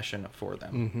compassion for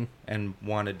them and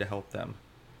wanted to help them.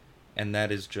 And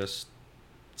that is just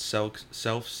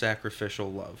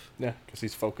self-sacrificial love. Yeah, because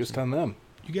he's focused on them.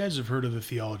 You guys have heard of the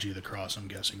theology of the cross, I'm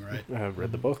guessing, right? I've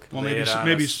read the book. Well,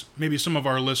 maybe some of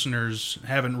our listeners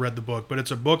haven't read the book, but it's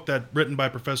a book that written by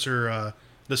the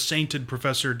sainted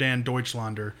Professor Dan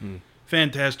Deutschlander.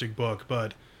 Fantastic book,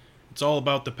 but it's all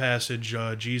about the passage.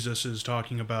 Jesus is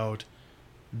talking about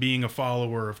being a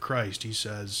follower of Christ. He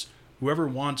says, "Whoever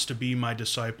wants to be my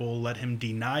disciple, let him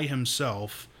deny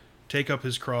himself, take up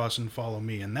his cross, and follow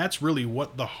me." And that's really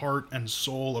what the heart and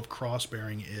soul of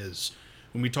cross-bearing is.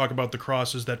 When we talk about the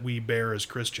crosses that we bear as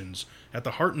Christians, at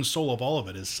the heart and soul of all of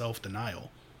it is self-denial.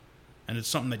 And it's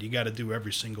something that you got to do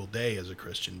every single day as a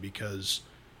Christian, because,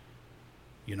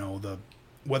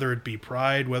 whether it be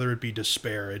pride, whether it be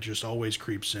despair, it just always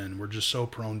creeps in. We're just so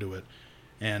prone to it.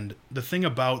 And the thing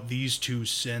about these two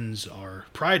sins are,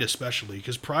 pride especially,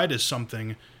 because pride is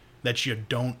something that you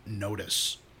don't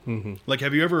notice. Like,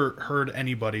 have you ever heard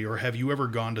anybody, or have you ever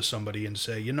gone to somebody and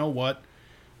say, you know what?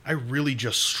 I really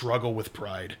just struggle with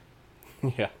pride.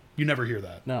 Yeah. You never hear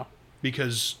that. No.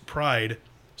 Because pride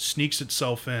sneaks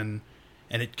itself in,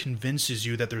 and it convinces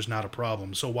you that there's not a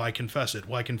problem. So why confess it?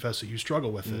 Why confess that you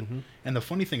struggle with it? And the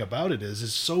funny thing about it is,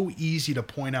 it's so easy to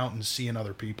point out and see in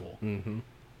other people.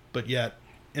 But yet,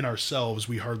 in ourselves,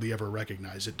 we hardly ever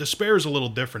recognize it. Despair is a little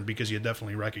different, because you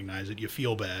definitely recognize it. You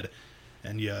feel bad,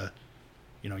 and you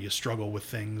struggle with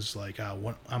things like,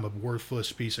 I'm a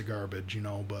worthless piece of garbage,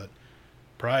 but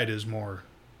pride is more,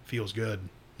 feels good.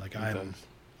 Like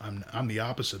I'm the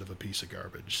opposite of a piece of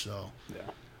garbage. So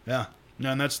yeah.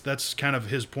 No, and that's kind of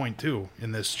his point too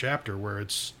in this chapter, where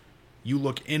it's, you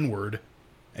look inward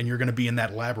and you're going to be in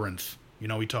that labyrinth.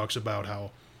 He talks about how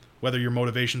whether your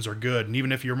motivations are good, and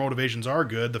even if your motivations are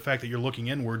good, the fact that you're looking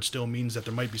inward still means that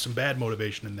there might be some bad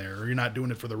motivation in there, or you're not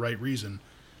doing it for the right reason.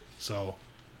 So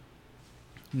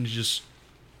you just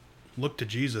look to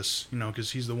Jesus,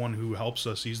 because he's the one who helps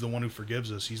us. He's the one who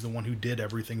forgives us. He's the one who did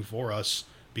everything for us,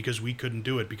 because we couldn't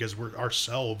do it, because we're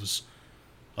ourselves,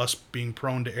 us being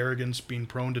prone to arrogance, being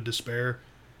prone to despair,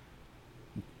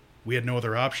 we had no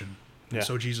other option. Yeah.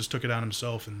 So Jesus took it on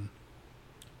himself, and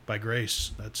by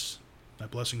grace, that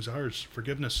blessing's ours,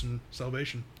 forgiveness and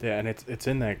salvation. Yeah, and it's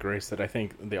in that grace that I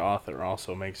think the author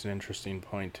also makes an interesting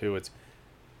point too.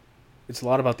 It's a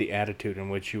lot about the attitude in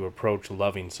which you approach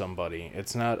loving somebody.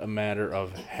 It's not a matter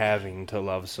of having to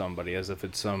love somebody as if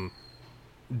it's some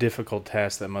difficult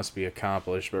task that must be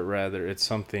accomplished, but rather it's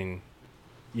something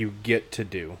you get to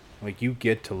do. Like, you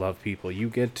get to love people. You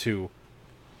get to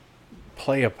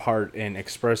play a part in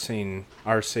expressing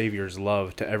our Savior's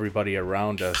love to everybody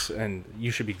around us, and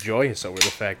you should be joyous over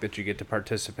the fact that you get to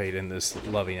participate in this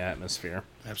loving atmosphere.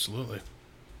 Absolutely.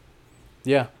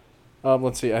 Yeah.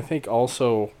 Let's see. I think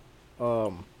also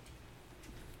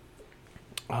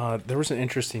there was an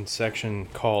interesting section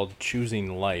called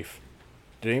Choosing Life.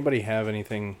 Did anybody have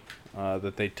anything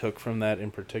that they took from that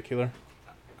in particular?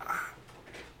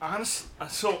 Honestly,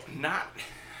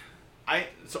 I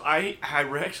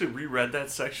actually reread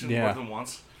that section more than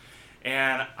once,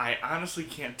 and I honestly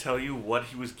can't tell you what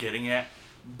he was getting at,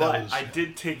 but I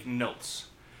did take notes.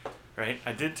 Right,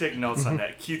 I did take notes on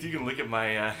that. Keith, you can look at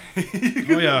my.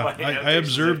 I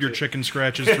observed your chicken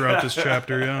scratches throughout this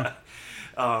chapter.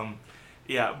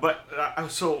 Yeah. But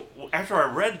so after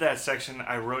I read that section,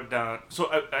 I wrote down.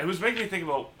 So it was making me think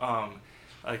about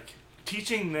like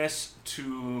teaching this to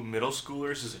middle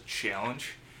schoolers is a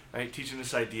challenge. Right, teaching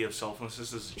this idea of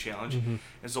selflessness is a challenge.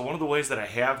 And so one of the ways that I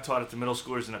have taught it to middle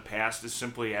schoolers in the past is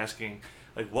simply asking,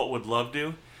 like, what would love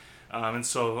do? And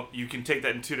so you can take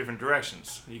that in two different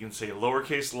directions. You can say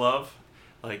lowercase love,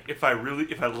 like if I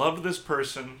loved this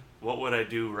person, what would I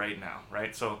do right now,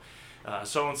 right? So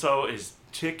so-and-so is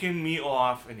ticking me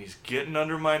off and he's getting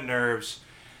under my nerves.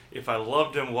 If I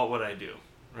loved him, what would I do,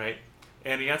 right?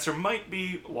 And the answer might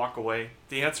be walk away.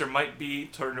 The answer might be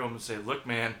turn to him and say, look,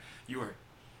 man, you're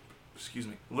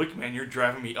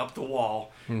driving me up the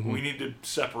wall. We need to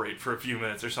separate for a few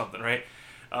minutes or something, right?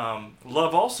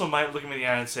 Love also might look at me in the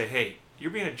eye and say, hey,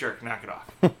 you're being a jerk, knock it off,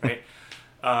 right?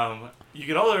 You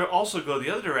can also go the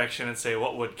other direction and say,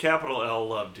 what would capital L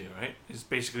love do, right? It's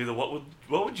basically the what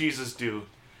would Jesus do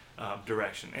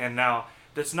direction. And now,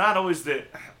 that's not always the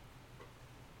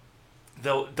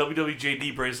the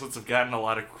WWJD bracelets have gotten a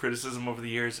lot of criticism over the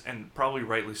years, and probably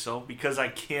rightly so, because I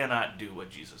cannot do what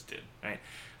Jesus did. Right?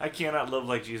 I cannot live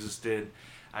like Jesus did.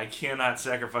 I cannot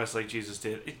sacrifice like Jesus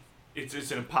did.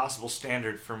 It's an impossible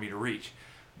standard for me to reach.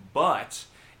 But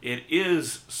it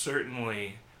is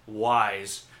certainly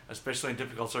wise, especially in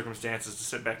difficult circumstances, to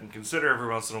sit back and consider every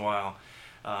once in a while.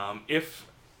 If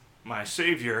my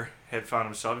Savior had found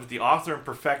himself, if the author and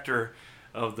perfecter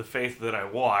of the faith that I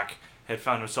walk had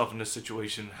found himself in this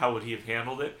situation, how would he have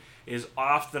handled it? Is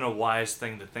often a wise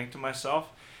thing to think to myself.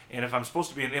 And if I'm supposed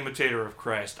to be an imitator of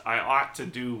Christ, I ought to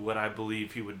do what I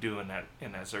believe he would do in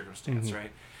that circumstance,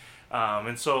 right?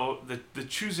 And so the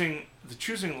choosing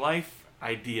life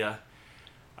idea,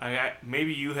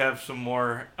 maybe you have some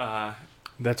more.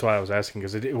 That's why I was asking,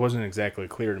 because it wasn't exactly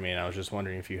clear to me, and I was just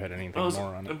wondering if you had anything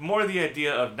more on it. More the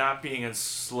idea of not being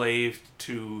enslaved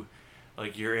to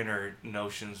like your inner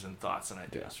notions and thoughts and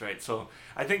ideas, right? So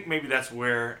I think maybe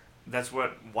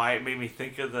why it made me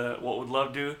think of what would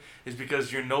love do, is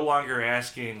because you're no longer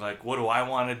asking like, what do I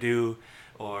want to do,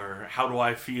 or how do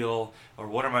I feel, or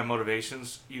what are my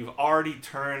motivations. You've already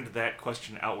turned that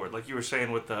question outward, like you were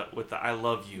saying with the I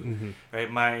love you,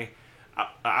 right?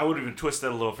 I would even twist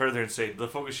that a little further and say the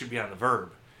focus should be on the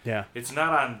verb. Yeah. It's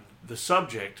not on the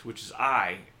subject, which is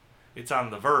I. It's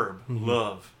on the verb,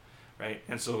 love, right?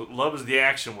 And so love is the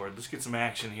action word. Let's get some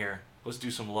action here. Let's do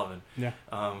some loving. Yeah.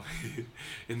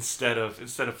 Instead of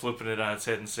flipping it on its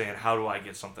head and saying, how do I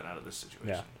get something out of this situation?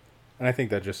 Yeah. And I think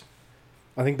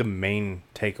the main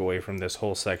takeaway from this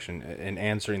whole section in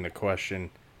answering the question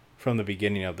from the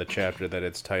beginning of the chapter that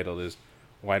it's titled is,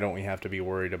 why don't we have to be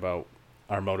worried about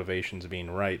our motivations being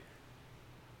right?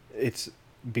 It's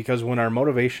because when our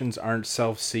motivations aren't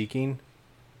self-seeking,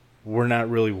 we're not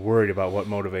really worried about what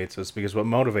motivates us, because what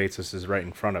motivates us is right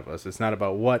in front of us. It's not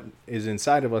about what is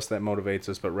inside of us that motivates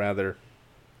us, but rather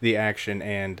the action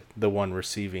and the one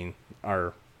receiving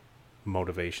our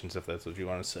motivations, if that's what you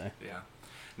want to say. Yeah.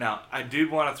 Now, I did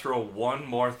want to throw one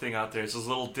more thing out there. It's a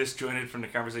little disjointed from the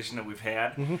conversation that we've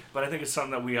had, but I think it's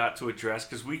something that we ought to address,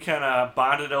 because we kind of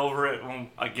bonded over it when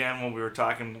we were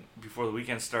talking before the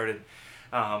weekend started.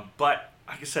 But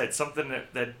like I said, something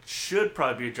that should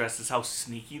probably be addressed is how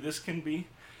sneaky this can be,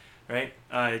 right?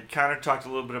 Connor talked a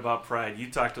little bit about pride. You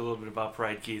talked a little bit about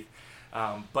pride, Keith.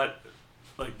 But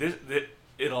like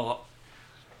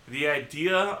the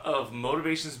idea of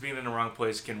motivations being in the wrong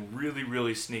place can really,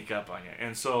 really sneak up on you.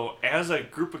 And so as a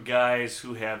group of guys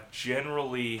who have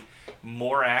generally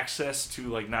more access to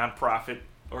like nonprofit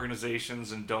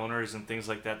organizations and donors and things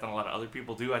like that than a lot of other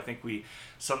people do, I think we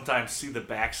sometimes see the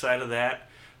backside of that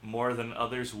more than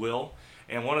others will.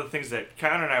 And one of the things that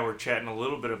Connor and I were chatting a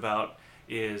little bit about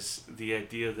is the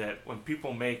idea that when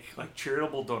people make like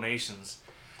charitable donations,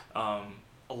 a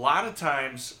lot of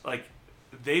times like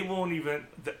they won't even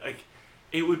like,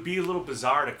 it would be a little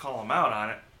bizarre to call them out on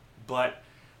it, but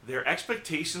their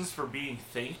expectations for being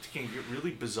thanked can get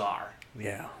really bizarre.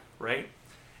 Yeah. Right?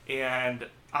 And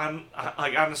on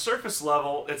the surface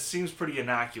level, it seems pretty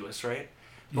innocuous, right?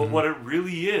 But what it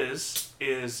really is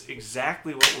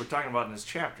exactly what we're talking about in this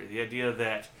chapter. The idea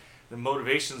that the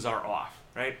motivations are off,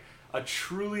 right? A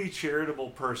truly charitable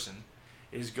person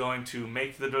is going to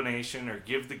make the donation or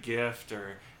give the gift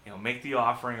or make the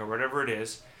offering or whatever it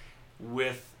is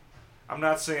with, I'm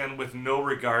not saying with no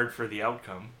regard for the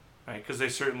outcome, right? Because they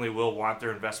certainly will want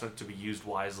their investment to be used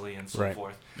wisely and so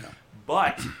forth. Yeah.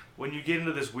 But when you get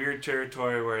into this weird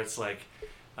territory where it's like,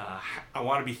 I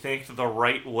want to be thanked the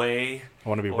right way. I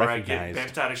want to be recognized. Or I get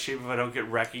bent out of shape if I don't get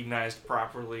recognized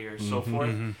properly or so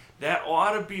forth. That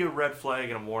ought to be a red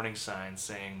flag and a warning sign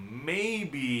saying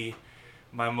maybe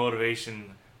my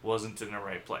motivation wasn't in the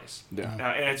right place. Yeah.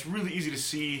 And it's really easy to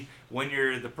see when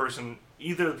you're the person,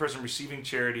 either the person receiving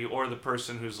charity or the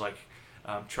person who's like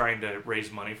trying to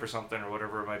raise money for something or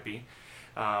whatever it might be.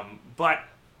 But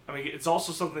I mean, it's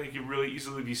also something that can really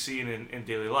easily be seen in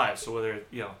daily lives. So whether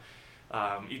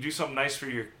you do something nice for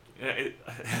your,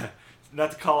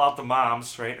 not to call out the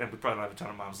moms, right? And we probably don't have a ton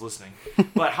of moms listening.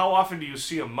 But how often do you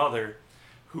see a mother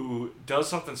who does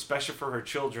something special for her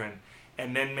children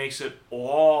and then makes it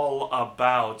all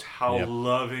about how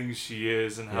loving she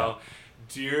is and how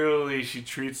dearly she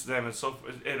treats them and so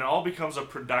forth. And it all becomes a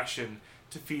production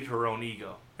to feed her own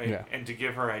ego, right? Yeah. And to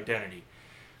give her identity.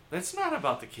 That's not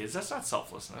about the kids. That's not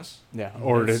selflessness. Yeah,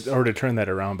 or to turn that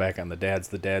around back on the dads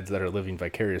that are living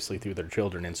vicariously through their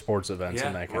children in sports events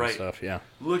and that kind of stuff. Yeah.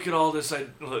 Look at all this.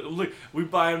 Look, we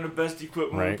buy them the best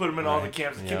equipment. We put them in all the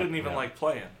camps. The kid didn't even like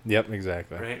playing. Yep,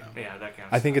 exactly. Right? Yeah, that kind of stuff.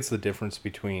 I think it's the difference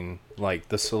between like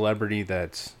the celebrity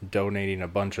that's donating a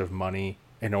bunch of money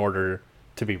in order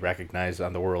to be recognized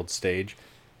on the world stage,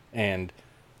 and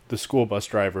the school bus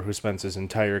driver who spends his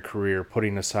entire career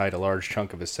putting aside a large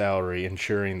chunk of his salary,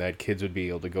 ensuring that kids would be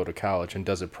able to go to college, and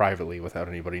does it privately without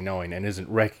anybody knowing, and isn't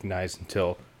recognized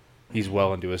until he's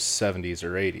well into his 70s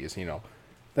or 80s. You know,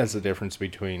 that's the difference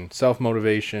between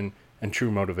self-motivation and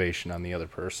true motivation on the other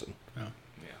person.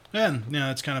 And yeah,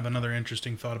 that's kind of another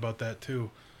interesting thought about that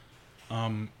too.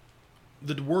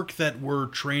 The work that we're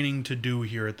training to do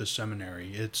here at the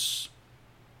seminary,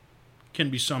 can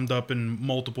be summed up in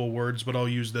multiple words, but I'll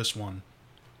use this one: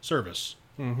 service.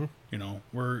 Mm-hmm. You know,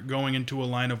 we're going into a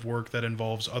line of work that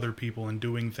involves other people and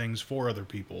doing things for other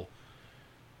people.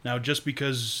 Now, just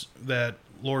because that,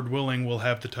 Lord willing, we'll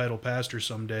have the title pastor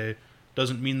someday,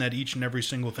 doesn't mean that each and every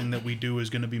single thing that we do is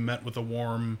going to be met with a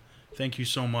warm, thank you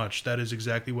so much. That is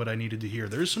exactly what I needed to hear.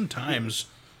 There's some times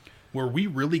where we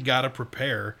really got to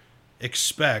prepare,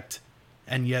 expect,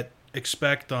 and yet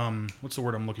expect, what's the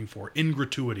word I'm looking for?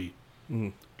 Ingratuity.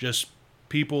 Just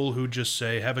people who just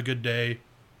say, have a good day,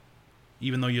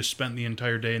 even though you spent the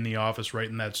entire day in the office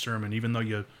writing that sermon, even though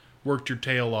you worked your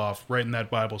tail off writing that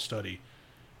Bible study.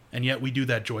 And yet we do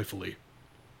that joyfully,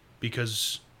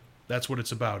 because that's what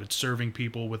it's about. It's serving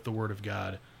people with the Word of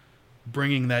God,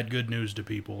 bringing that good news to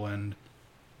people, and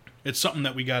it's something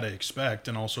that we got to expect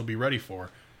and also be ready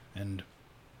for, and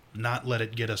not let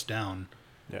it get us down.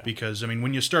 Yeah. Because, I mean,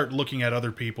 when you start looking at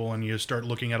other people and you start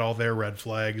looking at all their red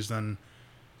flags, then,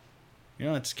 you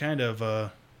know, it's kind of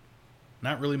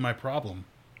not really my problem.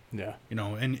 Yeah. You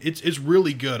know, and it's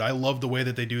really good. I love the way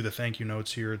that they do the thank you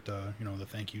notes here at the, you know, the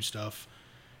thank you stuff.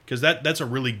 Because that's a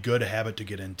really good habit to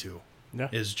get into. Yeah.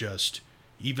 Is just,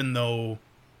 even though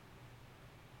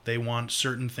they want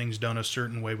certain things done a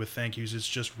certain way with thank yous, it's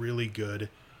just really good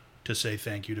to say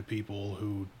thank you to people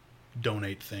who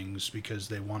donate things because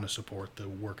they want to support the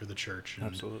work of the church. And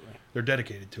Absolutely. they're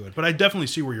dedicated to it. But I definitely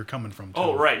see where you're coming from, too.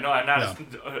 Oh, right. No, I'm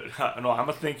not. No, I'm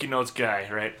a thank you notes guy,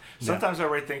 right? Sometimes I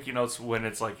write thank you notes when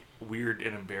it's like weird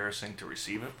and embarrassing to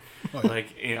receive it. Oh, yeah.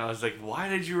 Like, you know, I was like, why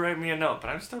did you write me a note? But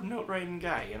I'm just a note writing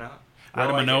guy, you know? Write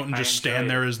them a note and just stand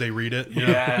there as they read it. You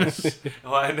know? Yes.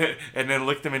 Well, and then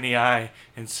look them in the eye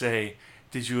and say,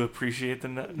 did you appreciate the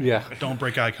note? Yeah. Don't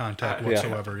break eye contact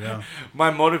whatsoever, yeah.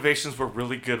 My motivations were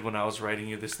really good when I was writing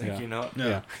you this thank you note.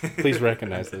 Yeah. Please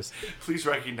recognize this. Please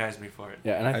recognize me for it.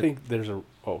 Yeah, and I think there's a...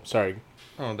 Oh, sorry.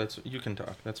 Oh, you can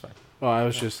talk. That's fine. Well, I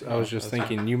was just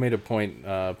thinking, you made a point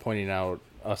pointing out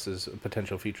us as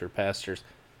potential future pastors.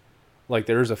 Like,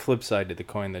 there is a flip side to the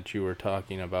coin that you were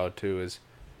talking about, too, is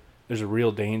there's a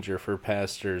real danger for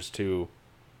pastors to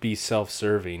be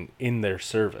self-serving in their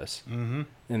service. Mm-hmm.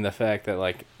 In the fact that,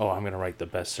 like, oh, I'm going to write the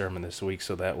best sermon this week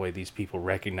so that way these people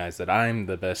recognize that I'm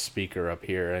the best speaker up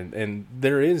here. And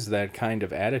there is that kind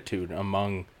of attitude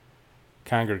among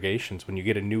congregations when you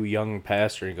get a new young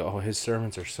pastor and you go, oh, his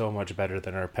sermons are so much better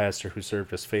than our pastor who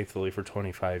served us faithfully for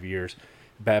 25 years,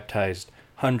 baptized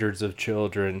hundreds of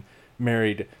children,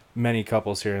 married many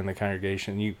couples here in the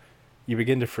congregation. You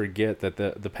begin to forget that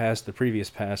the previous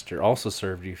pastor also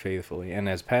served you faithfully. And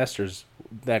as pastors,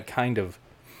 that kind of,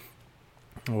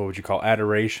 what would you call,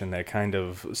 adoration, that kind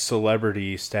of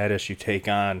celebrity status you take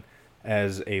on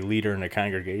as a leader in a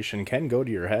congregation can go to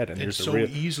your head. And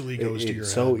easily goes to your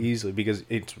head. So easily, because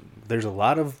there's a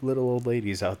lot of little old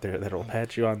ladies out there that will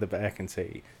pat you on the back and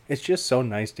say, it's just so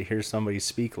nice to hear somebody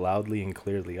speak loudly and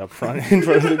clearly up front in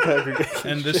front of the congregation.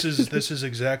 And this is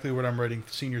exactly what I'm writing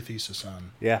senior thesis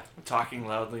on. Yeah. Talking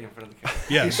loudly in front of the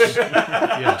congregation. Yes.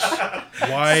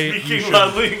 Yes.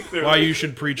 Why you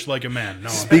should preach like a man. No.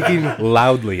 Speaking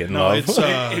loudly in love. It's,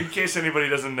 in case anybody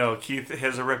doesn't know, Keith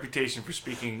has a reputation for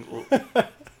speaking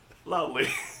loudly.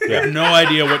 You have no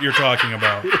idea what you're talking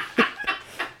about.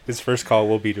 His first call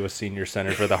will be to a senior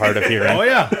center for the hard of hearing. Oh,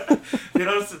 yeah.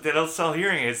 They don't sell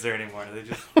hearing aids there anymore. They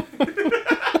just...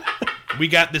 We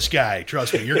got this guy.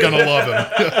 Trust me. You're going to love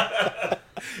him.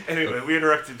 Anyway, we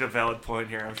interrupted a valid point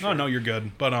here, I'm sure. Oh, no, you're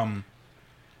good. But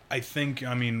I think,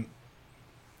 I mean,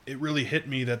 it really hit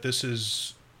me that this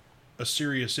is a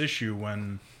serious issue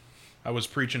when I was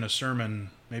preaching a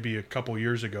sermon maybe a couple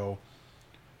years ago.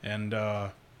 And,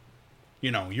 you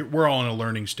know, we're all in a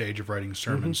learning stage of writing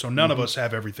sermons, so none of us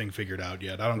have everything figured out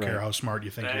yet. I don't care how smart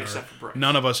you think you are.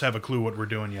 None of us have a clue what we're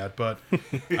doing yet. But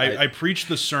I preached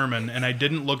the sermon, and I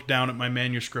didn't look down at my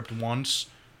manuscript once,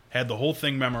 had the whole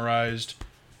thing memorized,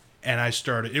 and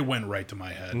it went right to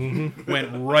my head. Went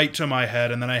right to my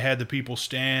head, and then I had the people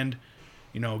stand,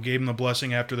 you know, gave them the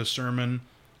blessing after the sermon,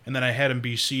 and then I had them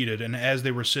be seated, and as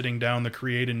they were sitting down, the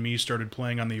Create in Me started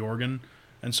playing on the organ.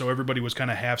 And so everybody was kind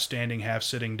of half standing, half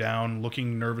sitting down,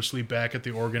 looking nervously back at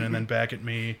the organ and then back at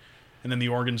me. And then the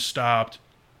organ stopped.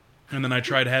 And then I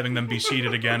tried having them be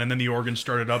seated again, and then the organ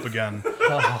started up again.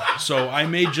 So I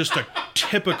made just a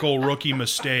typical rookie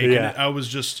mistake. Yeah. And I was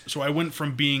just, so I went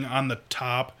from being on the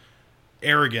top,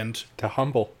 arrogant, To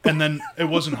humble. and then it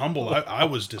wasn't humble. I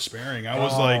was despairing. I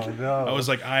was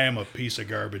like, I am a piece of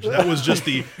garbage. That was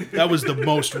the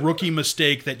most rookie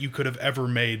mistake that you could have ever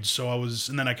made. So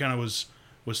and then I kind of was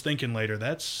thinking later,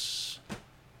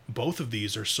 both of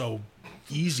these are so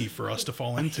easy for us to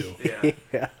fall into. Yeah.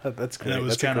 Yeah, that's great. And it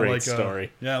was That's a kind of great like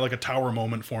story. like a tower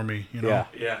moment for me, you know?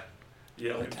 Yeah.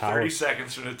 Yeah, like tower. 30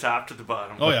 seconds from the top to the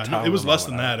bottom. Oh yeah, no, it was tower less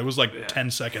than moment. that. It was like 10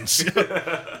 seconds.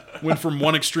 Went from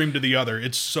one extreme to the other.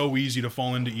 It's so easy to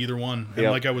fall into either one. And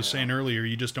Yep. like I was saying earlier,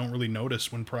 you just don't really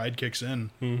notice when pride kicks in.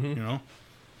 Mm-hmm. You know?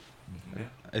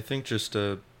 I think just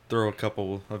to throw a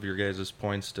couple of your guys'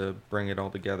 points to bring it all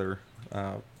together,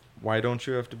 why don't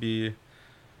you have to be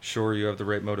sure you have the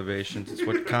right motivations? It's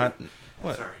what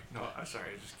What? Sorry. No, I'm sorry.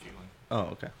 I just keep going.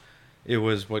 Oh, okay. It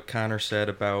was what Connor said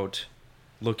about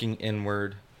looking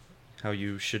inward, how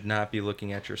you should not be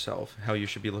looking at yourself, how you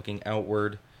should be looking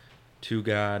outward to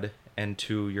God and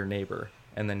to your neighbor.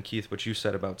 And then, Keith, what you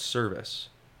said about service,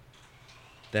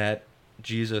 that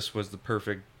Jesus was the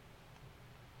perfect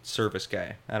service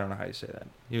guy. I don't know how you say that.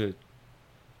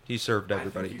 He served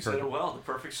everybody. I think you said it well. The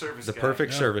perfect service The guy.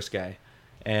 perfect Yeah. service guy.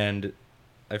 And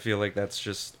I feel like that's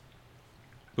just,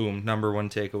 boom, number one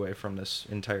takeaway from this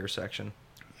entire section.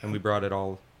 And we brought it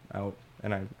all out.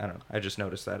 And I don't know. I just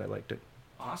noticed that. I liked it.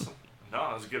 Awesome. No,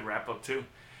 that was a good wrap up too.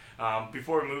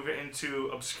 Before we move into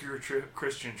obscure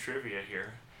Christian trivia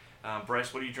here,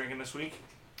 Bryce, what are you drinking this week?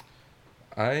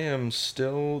 I am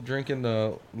still drinking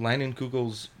the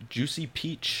Leinenkugel's Juicy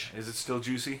Peach. Is it still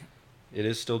juicy? It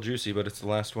is still juicy, but it's the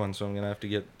last one, so I'm going to have to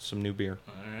get some new beer.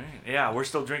 All right. Yeah, we're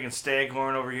still drinking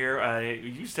Staghorn over here. You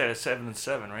used to have 7 and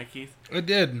 7, right, Keith? I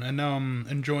did, and now I'm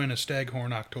enjoying a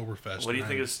Staghorn Oktoberfest. What do you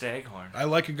think of Staghorn? I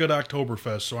like a good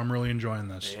Oktoberfest, so I'm really enjoying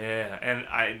this. Yeah, and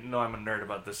I know I'm a nerd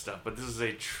about this stuff, but this is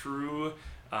a true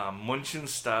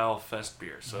Munchen-style fest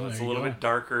beer. So Oh, it's a there you little go. bit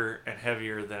darker and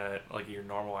heavier than like your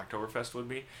normal Oktoberfest would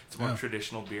be. It's more Yeah.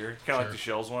 traditional beer, kind of like Sure. the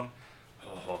Shells one.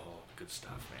 Oh, good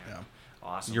stuff, man. Yeah.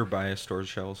 Awesome. You're biased towards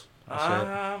Shells. I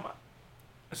say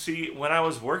it. See, when I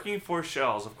was working for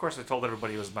Shells, of course I told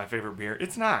everybody it was my favorite beer.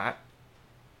 It's not.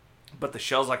 But the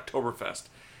Shells Oktoberfest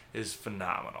is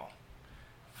phenomenal.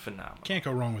 Phenomenal. Can't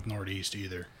go wrong with Northeast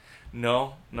either.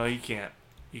 No, you can't.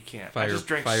 You can't. I just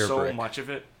drank Fire so Brick. much of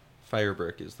it.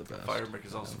 Firebrick is the best. Firebrick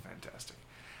is also fantastic.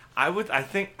 I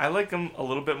think I like them a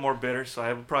little bit more bitter, so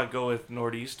I would probably go with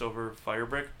Northeast over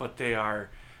Firebrick, but they are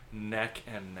neck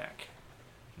and neck.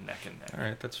 Neck and neck. All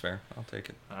right, that's fair. I'll take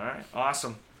it. All right,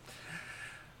 awesome.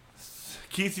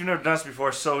 Keith, you've never done this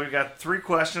before, so we've got 3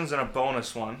 questions and a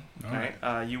bonus one. All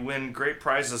right. You win great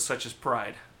prizes such as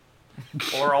pride,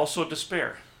 or also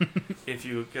despair, if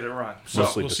you get it wrong. So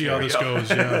Mostly We'll see how this There we goes.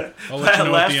 Yeah, I'll let you know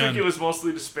at last the week end. it was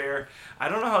mostly despair. I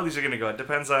don't know how these are going to go. It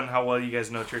depends on how well you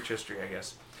guys know church history, I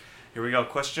guess. Here we go.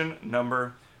 Question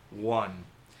number 1.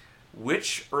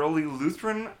 Which early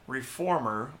Lutheran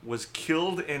reformer was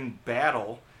killed in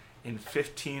battle in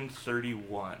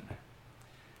 1531?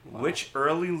 Which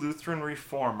early Lutheran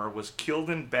reformer was killed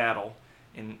in battle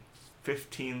in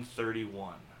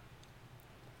 1531?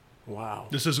 Wow.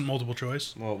 This isn't multiple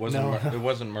choice. Well, it wasn't. No. It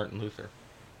wasn't Martin Luther.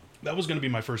 That was going to be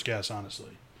my first guess,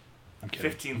 honestly. I'm kidding.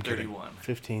 1531.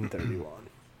 1531.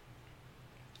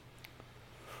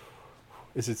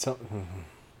 Is it something?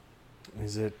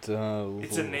 Is it?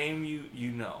 It's a name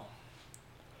you know.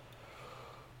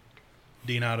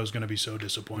 Dean Otto's going to be so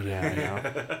disappointed. Yeah, I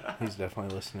know. He's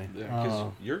definitely listening. Yeah,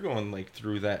 because you're going like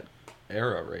through that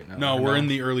era right now. No, we're in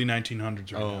the early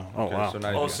 1900s right Oh, now. Oh, okay, wow. So,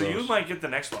 not Oh, even so you close. might get the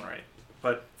next one right.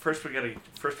 But first we gotta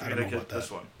I don't know get about this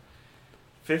that. one.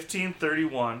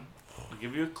 1531. I'll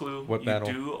give you a clue. What you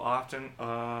battle? do often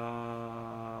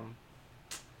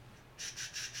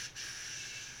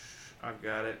I've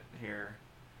got it here.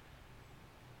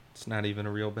 It's not even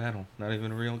a real battle. Not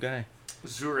even a real guy.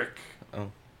 Zurich.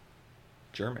 Oh,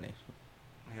 Germany.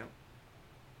 Yep.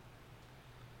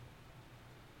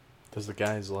 Does the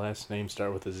guy's last name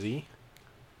start with a Z?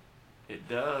 It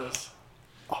does.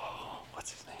 Oh,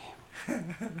 what's his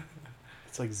name?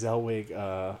 It's like Zellwig.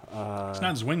 It's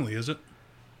not Zwingli, is it?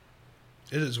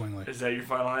 It is Zwingli. Is that your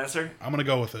final answer? I'm going to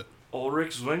go with it.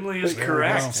 Ulrich Zwingli is There we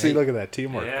correct. go. See, look at that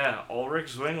teamwork. Yeah, Ulrich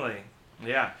Zwingli.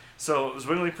 Yeah. So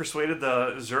Zwingli persuaded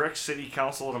the Zurich City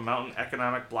Council to mount an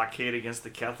economic blockade against the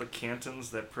Catholic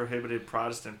cantons that prohibited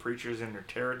Protestant preachers in their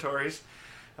territories.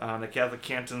 The Catholic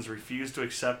cantons refused to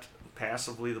accept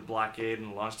passively the blockade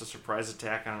and launched a surprise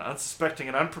attack on an unsuspecting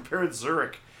and unprepared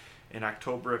Zurich in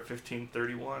October of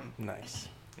 1531. Nice.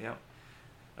 Yep.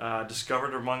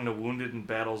 Discovered among the wounded in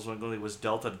battle, Zwingli was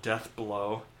dealt a death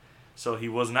blow. So he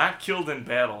was not killed in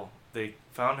battle, They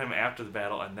found him after the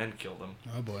battle and then killed him.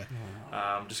 Oh boy.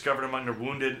 Discovered among the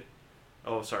wounded.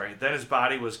 Oh, sorry. Then his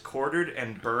body was quartered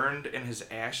and burned, and his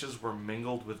ashes were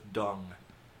mingled with dung.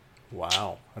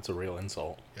 Wow, that's a real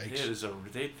insult. It is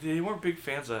they weren't big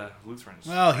fans of Lutherans.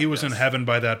 Well, he was in heaven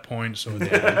by that point, so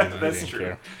That's true.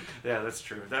 Care. Yeah, that's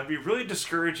true. That'd be really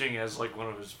discouraging as like one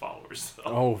of his followers, though.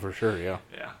 Oh, for sure, yeah.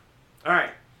 Yeah. All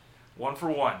right. 1 for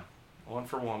 1. 1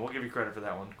 for 1. We'll give you credit for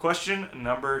that one. Question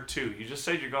number 2. You just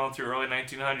said you're going through early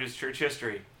 1900s church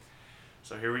history.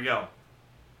 So here we go.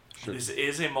 Sure. This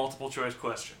is a multiple choice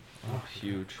question. Oh,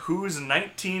 huge. Whose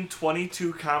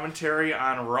 1922 commentary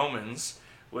on Romans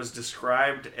was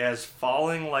described as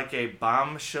falling like a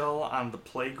bombshell on the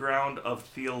playground of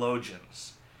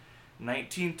theologians?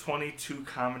 1922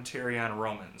 commentary on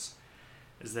Romans.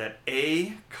 Is that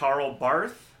A, Karl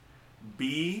Barth,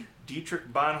 B,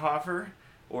 Dietrich Bonhoeffer,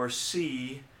 or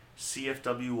C,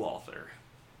 C.F.W. Walther?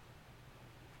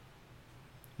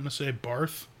 I'm going to say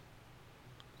Barth.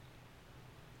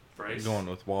 Bryce? I'm going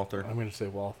with Walther. I'm going to say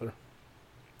Walther.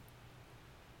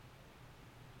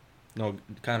 No,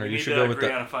 Connor, you need should to go with agree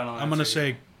that. on a final I'm going to answer.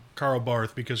 say Karl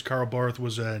Barth because Karl Barth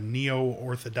was a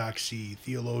neo-orthodoxy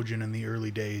theologian in the early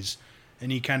days,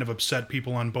 and he kind of upset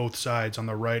people on both sides, on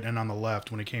the right and on the left,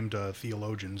 when it came to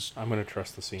theologians. I'm going to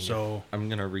trust the senior. So I'm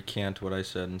going to recant what I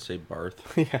said and say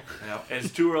Barth. Yeah. And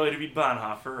it's too early to beat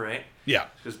Bonhoeffer, right? yeah,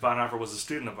 Because Bonhoeffer was a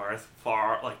student of Barth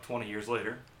like 20 years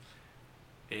later.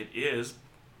 It is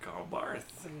Karl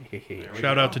Barth.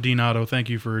 shout out to Dean Otto. Thank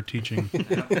you for teaching.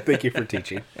 Thank you for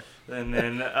teaching. And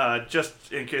then,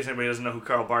 just in case anybody doesn't know who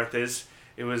Karl Barth is,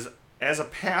 it was as a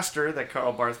pastor that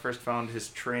Karl Barth first found his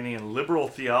training in liberal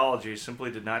theology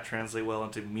simply did not translate well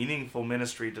into meaningful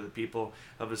ministry to the people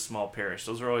of his small parish.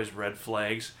 Those are always red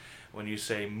flags when you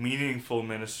say meaningful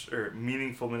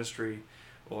ministry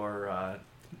or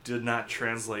did not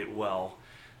translate well.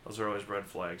 Those are always red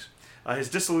flags. His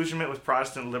disillusionment with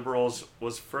Protestant liberals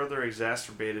was further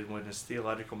exacerbated when his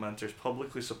theological mentors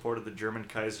publicly supported the German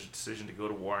Kaiser's decision to go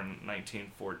to war in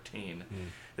 1914.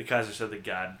 The Kaiser said that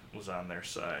God was on their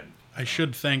side. I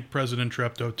should thank President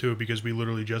Treptow, too, because we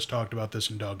literally just talked about this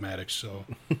in Dogmatics. So,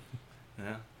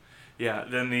 Yeah.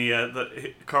 Then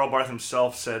the Karl Barth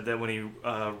himself said that when he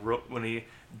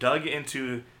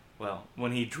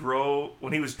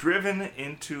was driven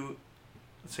into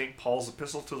St. Paul's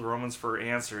epistle to the Romans for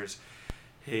answers,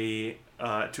 to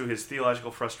his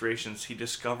theological frustrations, he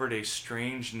discovered a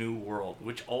strange new world,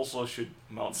 which also should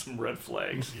mount some red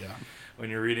flags. yeah. When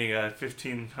you're reading a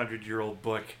 1,500-year-old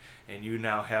book and you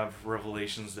now have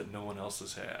revelations that no one else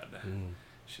has had,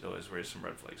 should always raise some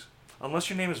red flags. Unless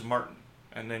your name is Martin,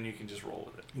 and then you can just roll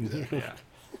with it. Exactly.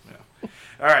 Yeah.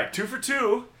 All right, 2 for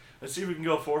 2. Let's see if we can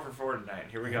go 4 for 4 tonight.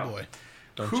 Here we go. Boy.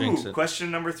 Don't jinx Who? it.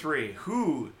 Question number 3.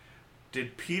 Who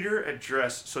did Peter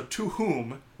address? So to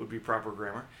whom would be proper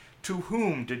grammar. To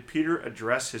whom did Peter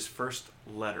address his first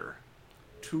letter?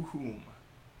 To whom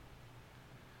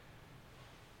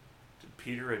did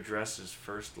Peter address his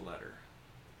first letter?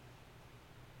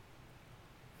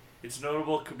 It's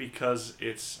notable because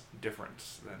it's different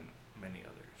than many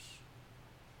others.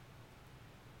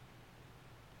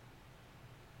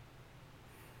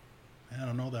 I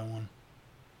don't know that one.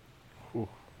 Ooh.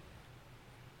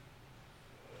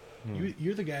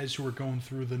 You're the guys who are going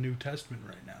through the New Testament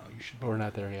right now. You should. But we're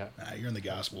not there yet. Nah, you're in the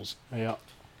Gospels. Yeah.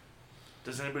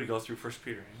 Does anybody go through 1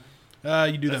 Peter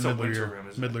anyway? You do That's that a middler winter year. room,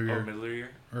 isn't Middler it? year. Oh, middler year?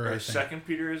 Or I Or think. 2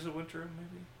 Peter is a winter room,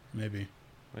 maybe? Maybe.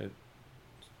 Wait.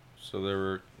 So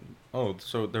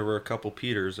there were a couple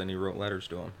Peters, and he wrote letters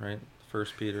to them, right?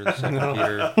 First Peter, the second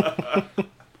Peter.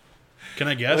 Can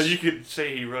I guess? Well, you could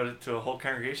say he wrote it to a whole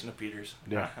congregation of Peters.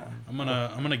 Yeah. I'm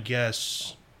gonna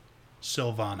guess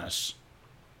Silvanus.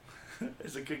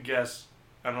 It's a good guess.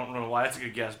 I don't know why it's a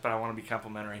good guess, but I want to be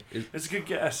complimentary. It's a good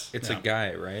guess. It's Yeah. a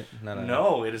guy, right? Not a,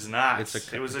 No, it is not.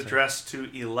 It's It was addressed to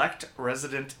elect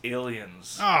resident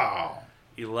aliens. Oh.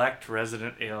 Elect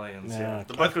resident aliens. Yeah. Yeah.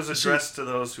 The book was See- addressed to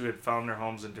those who had found their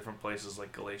homes in different places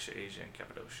like Galatia, Asia, and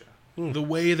Cappadocia. The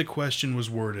way the question was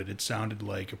worded, it sounded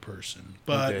like a person.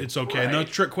 But Okay. it's okay. Right. No,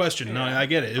 trick question. No, Yeah. I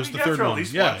get it. It was You the got third throw at one.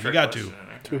 least Yeah, one you trick got to. question in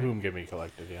there. To whom give me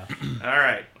collected, yeah. All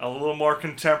right, a little more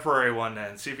contemporary one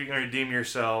then. See if you can redeem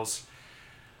yourselves.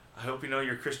 I hope you know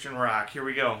your Christian rock. Here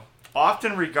we go.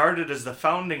 Often regarded as the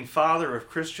founding father of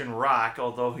Christian rock,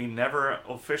 although he never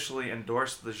officially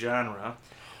endorsed the genre,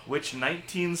 which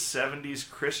 1970s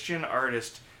Christian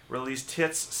artist released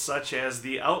hits such as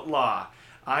The Outlaw,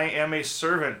 I Am a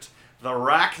Servant, The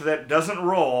Rock That Doesn't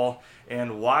Roll,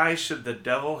 and Why Should the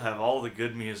Devil Have All the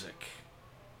Good Music?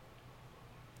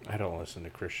 I don't listen to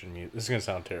Christian music. This is gonna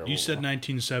sound terrible. You said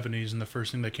 1970s, and the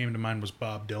first thing that came to mind was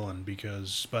Bob Dylan,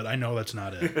 but I know that's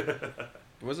not it.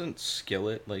 Wasn't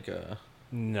Skillet like a...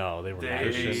 No, they were That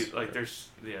was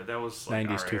like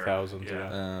 90s, our 2000s. era.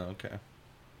 Yeah. okay.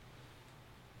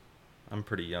 I'm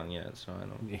pretty young yet, so I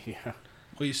don't... Yeah.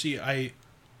 Well, you see, I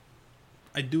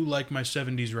do like my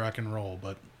 70s rock and roll,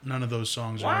 but none of those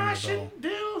songs are ringing a bell.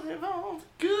 Washington have all the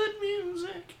good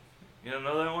music. You don't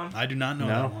know that one? I do not know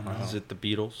No. that one. No. Is it the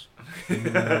Beatles?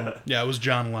 Yeah, it was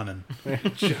John Lennon.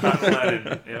 John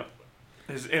Lennon. Yep.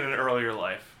 Is in an earlier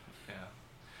life. Yeah.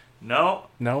 No,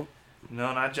 Nope.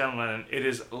 not John Lennon. It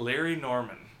is Larry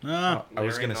Norman. Ah, I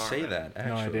was Larry going to say Norman. that,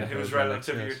 actually. idea. He was right on the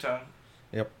tip of your tongue.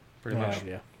 Yep, pretty No much.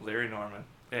 idea. Larry Norman.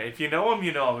 Yeah, if you know him,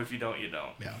 you know him. If you don't, you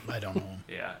don't. yeah, I don't know him.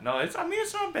 Yeah. No, it's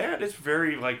not bad. It's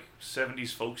very like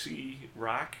 70s folksy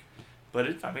rock, but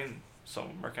some of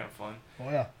them are kind of fun. Oh,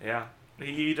 yeah. Yeah.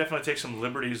 He definitely takes some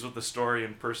liberties with the story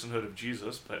and personhood of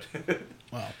Jesus, but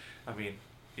Wow.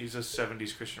 he's a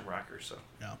 70s Christian rocker, so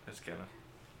Yeah. that's kind of,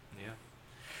 yeah.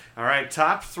 All right,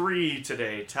 top 3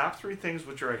 today. Top 3 things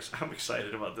which are, I'm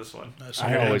excited about this one.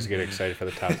 I always get excited for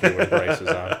the top 3 when Bryce is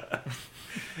on.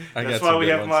 That's why we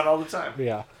have him on all the time.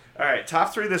 Yeah. All right,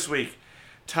 top 3 this week.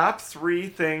 Top 3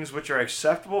 things which are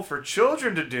acceptable for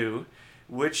children to do,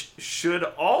 which should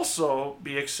also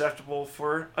be acceptable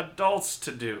for adults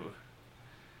to do.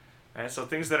 All right, so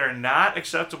things that are not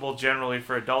acceptable generally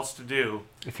for adults to do,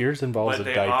 If yours involves but a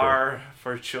they diaper. are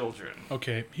for children.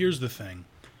 Okay, here's the thing.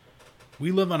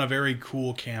 We live on a very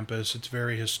cool campus. It's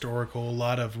very historical. A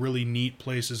lot of really neat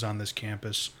places on this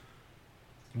campus.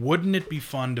 Wouldn't it be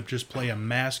fun to just play a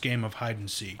mass game of hide and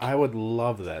seek? I would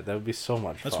love that. That would be so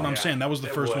much That's fun. what I'm saying. That was the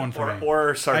It first would. one for me. Or Hide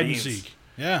and sardines. seek.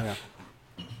 Yeah,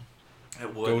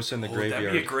 It would. Ghosts in the That'd be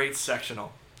graveyard. a great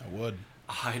sectional. I would.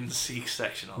 A hide and seek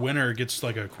sectional. Winner gets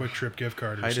like a Quick Trip gift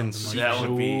card or Hide and something seek. like That that.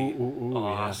 would be Ooh, yeah.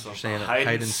 awesome. You're saying A it, hide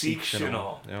and seek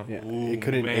seek-tional. Yep. Yeah, Ooh, it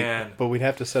couldn't. man. But we'd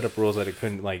have to set up rules that it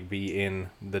couldn't like be in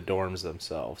the dorms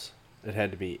themselves. It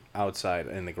had to be outside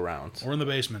in the grounds. Or in the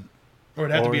basement. Or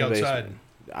it'd have to Or be in the outside. basement.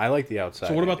 I like the outside.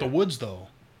 So what about the idea. woods, though?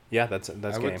 Yeah, that's I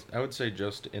game. would say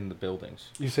just in the buildings.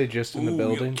 You say just in the Ooh,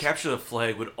 buildings? Capture the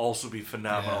Flag would also be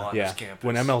phenomenal on Yeah. this campus.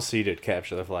 When MLC did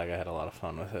Capture the Flag, I had a lot of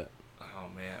fun with it. Oh,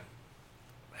 man.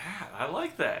 Yeah, I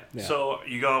like that. Yeah. So,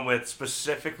 you going with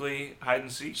specifically hide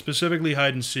and seek? Specifically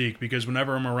hide and seek, because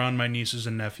whenever I'm around my nieces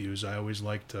and nephews, I always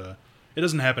like to... It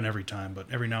doesn't happen every time, but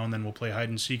every now and then we'll play hide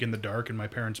and seek in the dark in my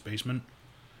parents' basement.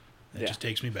 It Yeah. just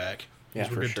takes me back. Yeah, Those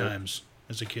were for good sure. times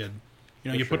as a kid. You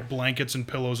know, For you sure. put blankets and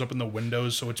pillows up in the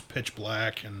windows so it's pitch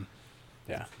black, and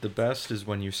Yeah. The best is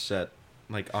when you set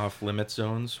like off limit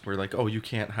zones where like, oh, you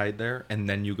can't hide there, and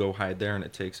then you go hide there, and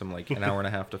it takes them like an hour and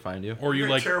a half to find you. or you You're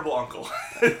like a terrible uncle.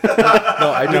 No,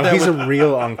 I did No, that he's with, a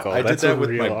real uncle. I did That's that a with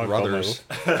real my uncle brothers.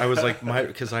 move. I was like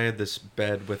because I had this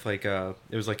bed with like it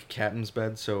was like a captain's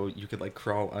bed, so you could like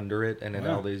crawl under it and in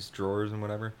Wow. all these drawers and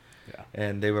whatever. Yeah.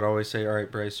 And they would always say, "All right,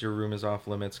 Bryce, your room is off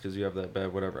limits because you have that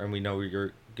bed, whatever." And we know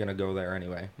you're gonna go there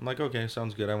anyway. I'm like, "Okay,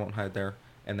 sounds good. I won't hide there."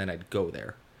 And then I'd go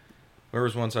there. There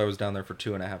was once I was down there for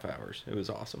 2.5 hours. It was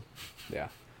awesome. Yeah.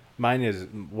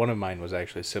 One of mine was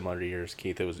actually similar to yours,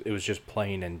 Keith. It was just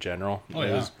playing in general. Oh, it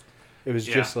yeah. was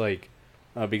Yeah. just like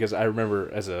because I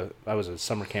remember I was a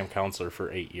summer camp counselor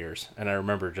for 8 years, and I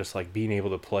remember just like being able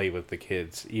to play with the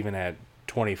kids even at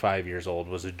 25 years old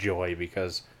was a joy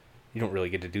because you don't really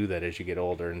get to do that as you get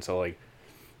older. And so like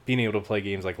being able to play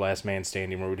games like Last Man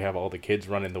Standing where we'd have all the kids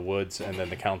run in the woods and then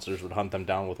the counselors would hunt them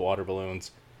down with water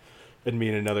balloons. And me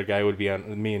and two other guys would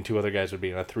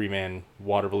be on a 3-man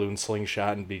water balloon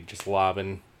slingshot and be just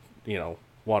lobbing,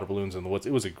 water balloons in the woods.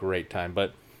 It was a great time.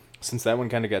 But since that one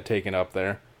kind of got taken up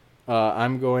there,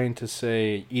 I'm going to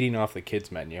say eating off the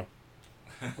kids' menu.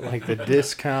 Like the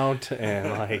discount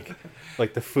and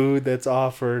like the food that's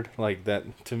offered. Like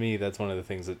that, to me, that's one of the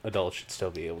things that adults should still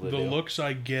be able to the do. looks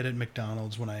I get at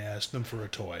McDonald's when I ask them for a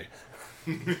toy.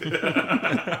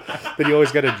 But you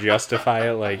always got to justify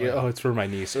it like, oh, it's for my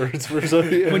niece or it's for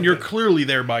something. When you're clearly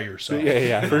there by yourself.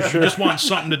 Yeah, for sure. You just want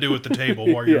something to do at the table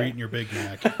while you're Yeah. eating your Big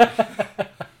Mac.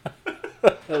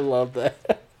 I love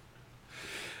that.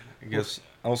 I guess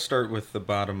I'll start with the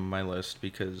bottom of my list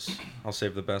because I'll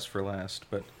save the best for last.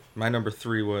 But my number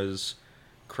 3 was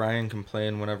cry and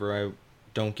complain whenever I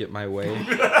don't get my way.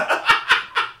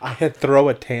 I had throw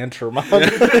a tantrum on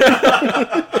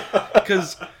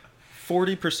Because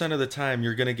 40% of the time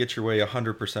you're going to get your way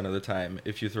 100% of the time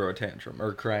if you throw a tantrum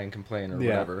or cry and complain or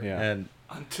whatever. Yeah. And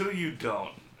Until you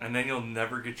don't, and then you'll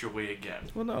never get your way again.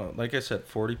 well, no, like I said,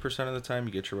 40% of the time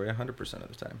you get your way 100% of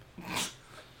the time.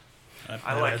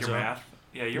 I like your math.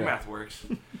 Yeah, your math works.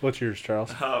 What's yours,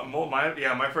 Charles?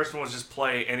 My first one was just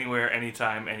play anywhere,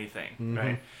 anytime, anything,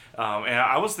 right? And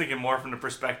I was thinking more from the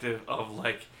perspective of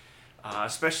like,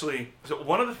 especially, so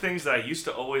one of the things that I used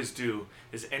to always do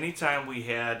is anytime we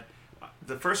had,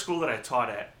 the first school that I taught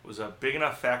at was a big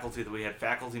enough faculty that we had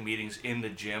faculty meetings in the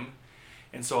gym.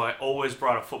 And so I always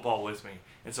brought a football with me.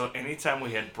 And so anytime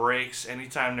we had breaks,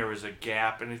 anytime there was a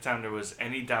gap, anytime there was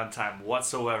any downtime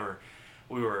whatsoever,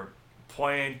 we were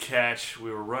playing catch,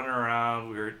 we were running around,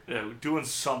 we were doing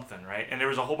something, right? And there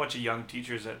was a whole bunch of young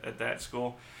teachers at that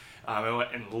school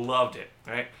and loved it,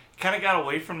 right? Kind of got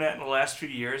away from that in the last few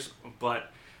years,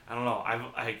 but I don't know.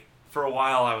 I for a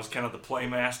while I was kind of the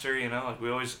playmaster, you know? Like we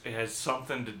always had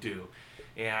something to do.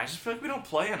 And I just feel like we don't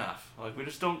play enough. Like we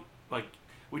just don't, like,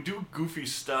 we do goofy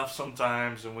stuff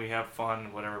sometimes and we have fun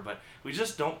and whatever, but we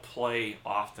just don't play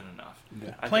often enough.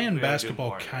 Yeah. Playing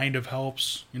basketball kind of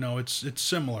helps. You know, it's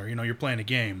similar. You know, you're playing a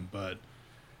game, but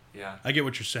yeah, I get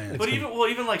what you're saying. But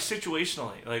even like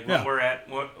situationally, like when we're at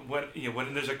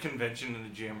when there's a convention in the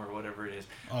gym or whatever it is,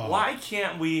 why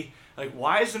can't we, like,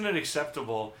 why isn't it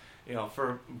acceptable, you know,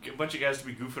 for a bunch of guys to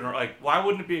be goofing around? Like, why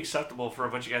wouldn't it be acceptable for a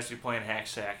bunch of guys to be playing hack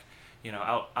sack, you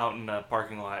know, out in the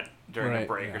parking lot during a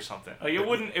break or something? Like,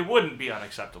 it wouldn't be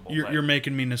unacceptable. You're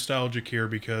making me nostalgic here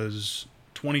because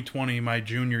 2020, my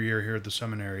junior year here at the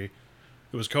seminary,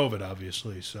 it was COVID,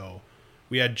 obviously. So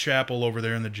we had chapel over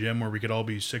there in the gym where we could all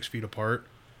be 6 feet apart,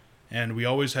 and we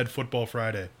always had football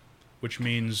Friday, which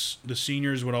means the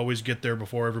seniors would always get there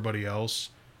before everybody else,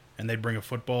 and they'd bring a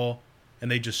football, and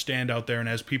they'd just stand out there, and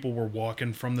as people were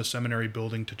walking from the seminary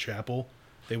building to chapel,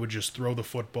 they would just throw the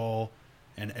football.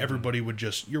 And everybody would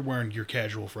just, you're wearing your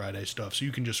casual Friday stuff, so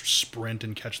you can just sprint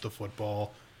and catch the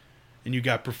football. And you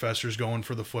got professors going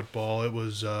for the football. It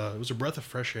was a breath of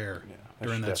fresh air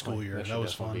during that school year. That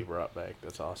was fun. Be brought back.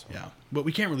 That's awesome. Yeah, but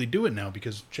we can't really do it now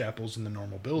because chapel's in the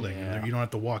normal building, and you don't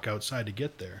have to walk outside to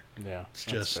get there. Yeah, it's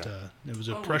just it was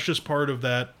a precious part of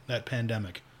that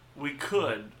pandemic. We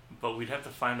could, but we'd have to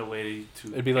find a way to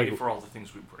It'd be pay like, for all the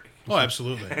things we break. Oh,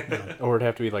 absolutely. Yeah. Or it'd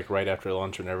have to be like right after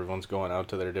lunch when everyone's going out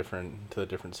to the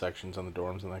different sections on the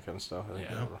dorms and that kind of stuff.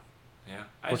 Yeah.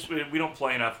 We don't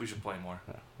play enough. We should play more.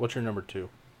 Yeah. What's your number 2?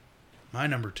 My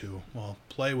number 2. Well,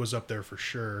 play was up there for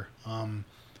sure.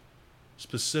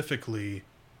 Specifically,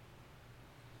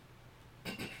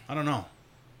 I don't know.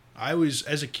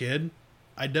 As a kid,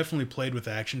 I definitely played with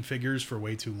action figures for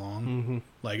way too long.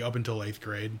 Like up until 8th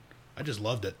grade. I just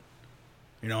loved it.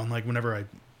 You know, and like whenever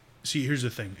see, here's the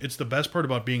thing. It's the best part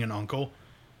about being an uncle,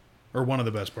 or one of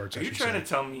the best parts, I should say. Are you trying to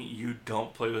tell me you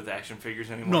don't play with action figures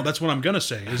anymore? No, that's what I'm going to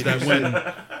say, is that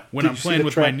when I'm playing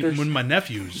with my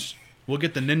nephews, we'll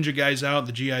get the ninja guys out,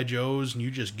 the G.I. Joes, and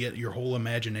you just get your whole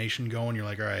imagination going. You're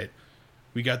like, all right,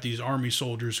 we got these army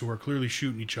soldiers who are clearly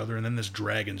shooting each other, and then this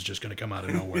dragon's just going to come out of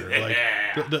nowhere. Like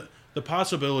the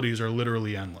possibilities are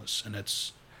literally endless, and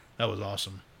that was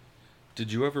awesome.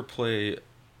 Did you ever play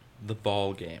the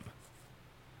ball game?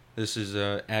 This is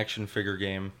a action figure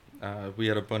game. We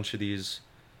had a bunch of these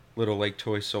little like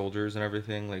toy soldiers and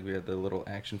everything. Like we had the little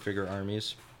action figure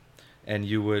armies, and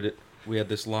we had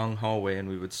this long hallway, and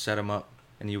we would set them up,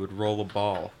 and you would roll a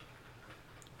ball.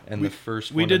 And the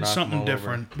first we one did something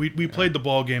different. We played the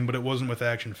ball game, but it wasn't with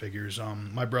action figures.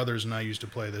 My brothers and I used to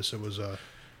play this. It was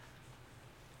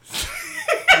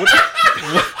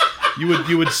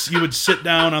you would sit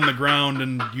down on the ground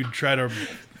and you'd try to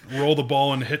roll the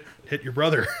ball and hit your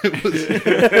brother. It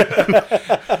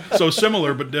was so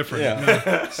similar but different.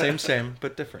 Yeah. Same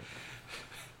but different.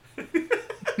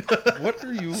 What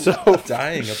are you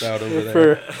dying about over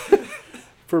there?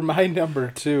 For my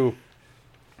number 2,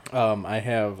 I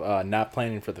have not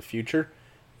planning for the future,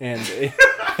 and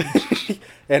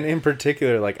and in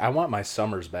particular, like I want my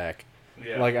summers back.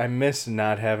 Yeah. Like I miss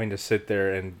not having to sit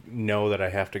there and know that I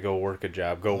have to go work a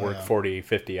job, work 40,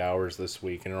 50 hours this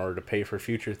week in order to pay for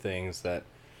future things that,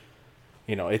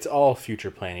 you know, it's all future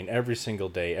planning. Every single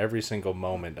day, every single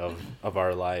moment of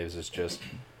our lives is just,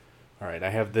 all right,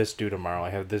 I have this due tomorrow, I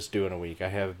have this due in a week, I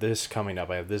have this coming up,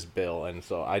 I have this bill, and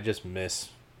so I just miss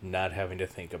not having to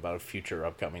think about future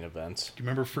upcoming events. Do you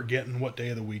remember forgetting what day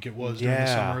of the week it was during the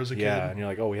summer as a kid? Yeah, and you're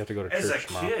like, oh, we have to go to church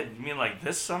tomorrow. As a kid? You mean like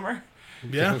this summer?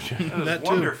 Yeah, that was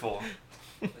wonderful.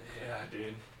 Yeah,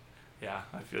 dude. Yeah,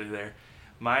 I feel you there.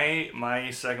 My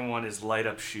second one is light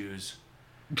up shoes.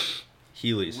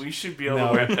 Heelys. We should be able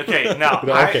to wear. Okay, now.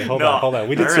 Hold on.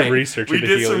 We did some research. We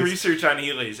did some research on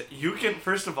Heelys. You can,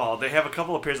 first of all, they have a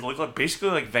couple of pairs that look like basically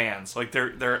like Vans. Like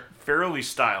they're fairly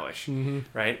stylish,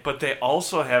 right? But they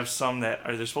also have some that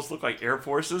they're supposed to look like Air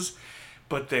Forces,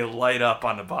 but they light up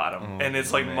on the bottom, and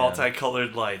it's like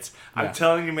multicolored lights. I'm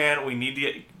telling you, man, we need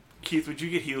to Keith, would you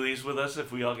get Heelys with us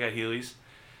if we all got Heelys?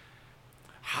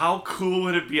 How cool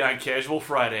would it be on Casual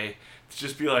Friday to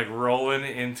just be like rolling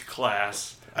into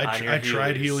class? I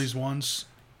tried Heelys once.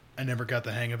 I never got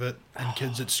the hang of it, and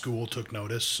kids at school took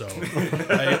notice. So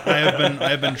I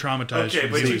have been traumatized. Okay,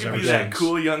 from but you Heelys can ever be that since.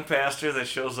 cool young pastor that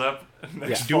shows up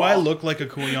next Do fall. I look like a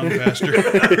cool young pastor?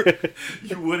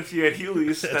 You would if you had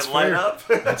Heelys That's that light fair. up.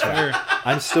 That's fair.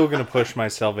 I'm still gonna push my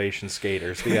Salvation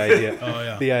skaters. The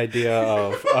idea, the idea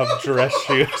of dress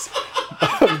shoes,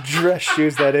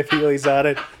 that if Heelys on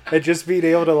it, and just being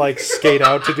able to like skate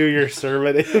out to do your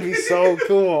sermon, it would be so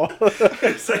cool.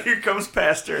 So here comes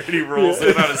pastor, and he rolls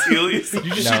in on his Heelys. Did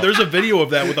you see? There's a video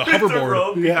of that with a With the hoverboard.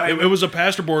 robe behind It was a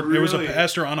pastor board. It was a Really?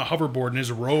 pastor on a hoverboard, and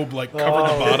his robe like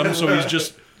covered the bottom, so he's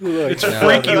just it's Yeah.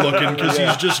 freaky looking because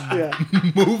he's just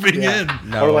moving in.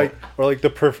 No. Or like the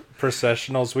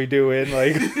processionals we do in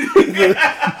like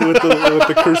with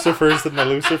the crucifers and the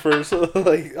lucifers.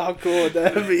 Like how cool would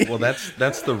that be? Well,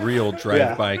 that's the real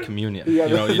drive-by communion. Yeah,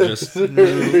 You know, you just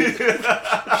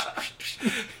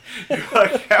You're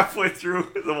like halfway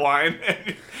through the wine,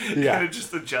 and you Yeah. kind of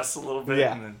just adjust a little bit,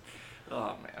 Yeah. and then,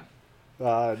 oh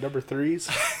man. Number 3s.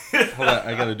 hold on.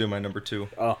 I got to do my number 2.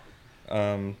 Oh,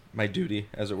 My duty,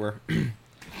 as it were.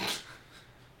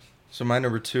 So my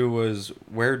number 2 was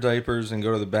wear diapers and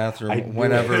go to the bathroom I knew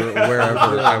whenever, it.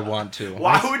 wherever I want to.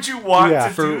 Why would you want Yeah.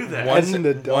 to For do that? As an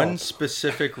adult. one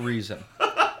specific reason.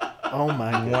 oh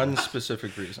my God. One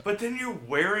specific reason. But then you're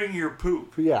wearing your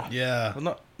poop. Yeah. Yeah.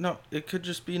 Well, no, it could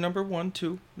just be number 1,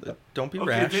 2. Don't be Okay,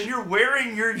 rash. then you're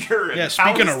wearing your urine. Yeah,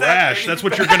 How speaking is of that rash, any that's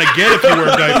what you're gonna get if you wear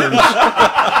diapers.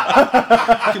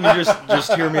 Can you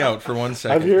just hear me out for 1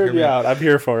 second? I'm hearing Hear me you out. out. I'm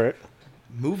here for it.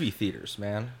 Movie theaters,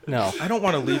 man. No. I don't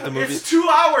want to leave the movie. It's 2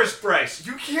 hours, Bryce.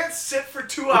 You can't sit for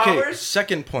 2 Okay, hours.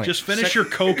 second point. Just finish your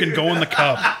Coke and go in the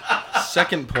cup.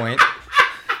 Second point.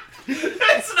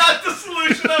 That's not the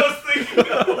solution I was thinking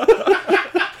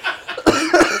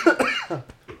of.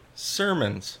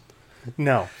 Sermons.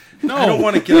 No. No, I don't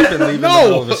want to get up and leave in the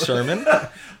middle of a sermon.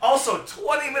 Also,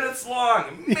 20 minutes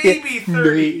long, maybe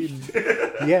 30.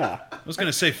 Yeah. I was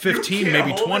gonna say 15, can't maybe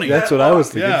hold it 20. that That's what I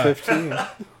was thinking. Yeah. 15.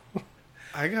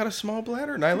 I got a small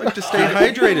bladder and I like to stay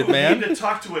hydrated, You man. need to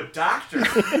talk to a doctor.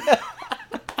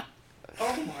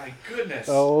 Oh my goodness.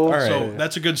 Oh. All right. So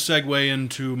that's a good segue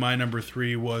into my number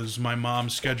 3 was my mom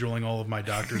scheduling all of my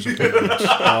doctor's appointments.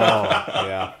 Oh.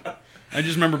 Yeah. I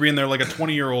just remember being there like a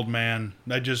 20-year-old man.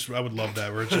 I would love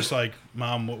that, where it's just like,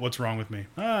 Mom, what's wrong with me?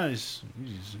 He's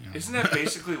Isn't that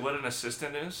basically what an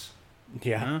assistant is?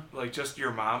 Yeah. Huh? Like just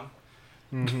your mom?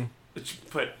 Mm-hmm.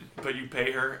 But you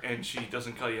pay her and she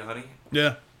doesn't call you honey?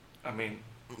 Yeah, I mean,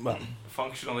 Well,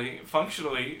 functionally,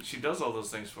 she does all those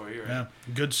things for you, right? yeah.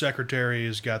 Good secretary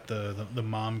has got the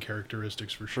mom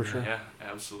characteristics for sure. sure. Yeah,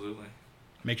 absolutely.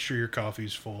 Make sure your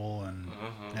coffee's full and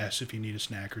Uh-huh. ask if you need a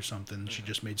snack or something. She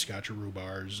just made scotcheroo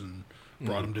bars and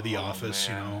brought them to the office,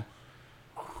 man. you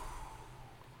know.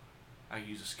 I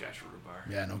use a scotcheroo bar.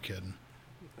 Yeah, no kidding.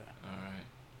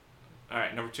 All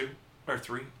right, number 2 or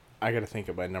 3. I got to think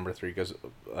of my number 3 because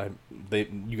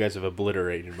you guys have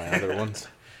obliterated my other ones.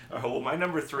 Well, my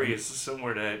number 3 is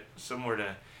similar to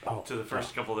Oh, the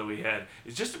first couple that we had.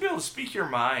 Is just to be able to speak your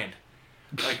mind.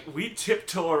 Like, we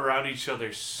tiptoe around each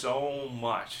other so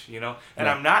much, you know? And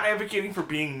Yeah. I'm not advocating for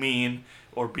being mean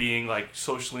or being, like,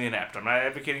 socially inept. I'm not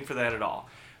advocating for that at all.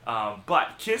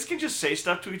 But kids can just say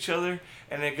stuff to each other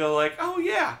and they go like, oh,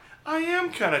 yeah, I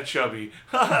am kind of chubby.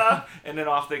 And then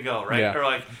off they go, right? Yeah. Or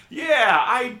like, yeah,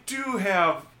 I do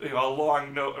have a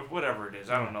long nose, whatever it is.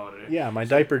 I don't know what it is. Yeah, my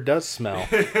diaper does smell.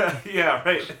 Yeah,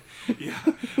 right. Yeah,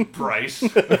 Bryce.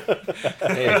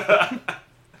 Hey.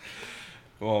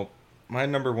 Well, my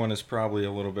number 1 is probably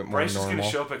a little bit more Bryce is normal. going to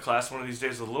show up at class one of these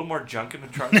days with a little more junk in the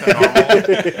trunk than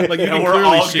normal. Like you And can we're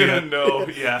clearly all see going to it. know.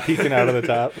 Yeah. Peeking out of the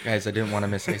top. Guys, I didn't want to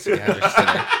miss Ezekiel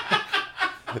today.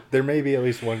 There may be at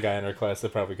least one guy in our class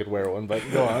that probably could wear one, but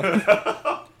go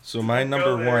on. So my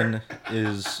number there. 1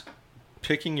 is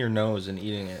picking your nose and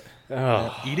eating it.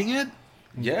 Oh. Eating it?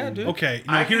 Yeah, dude. Okay,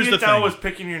 now I can here's get the down thing. with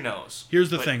picking your nose. Here's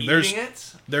the but thing. Eating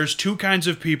There's two kinds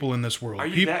of people in this world. Are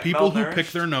you that People who malnourished? pick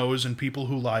their nose and people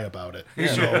who lie about it.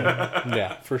 Yeah. So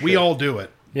Yeah, for sure. we all do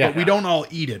it. Yeah. But we don't all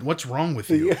eat it. What's wrong with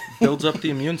you? Builds up the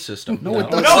immune system. No, it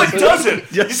doesn't. No, it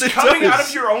doesn't. Yes, it's it coming out does.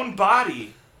 of your own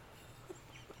body.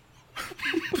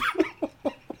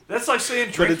 That's like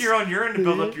saying drink it's- your own urine to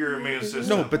build up your immune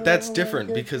system. No, but that's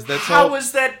different because that's How all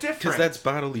is that different? because that's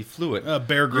bodily fluid.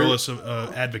 Bear Grylls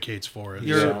advocates for it.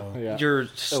 Your so. Yeah. your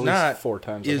least snot 4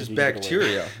 times I is think you get away.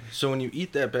 bacteria. So when you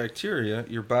eat that bacteria,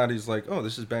 your body's like, "Oh,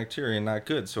 this is bacteria, not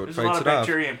good." So it There's a lot fights of it off.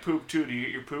 bacteria in poop too. Do you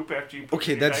eat your poop after you poop?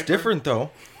 Okay, in your that's diaper? different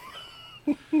though.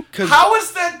 How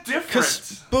is that different?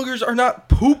 Because boogers are not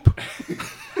poop.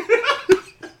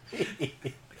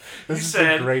 You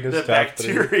said the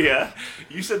bacteria.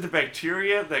 You said the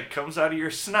bacteria that comes out of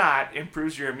your snot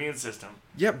improves your immune system.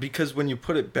 Yeah, because when you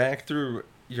put it back through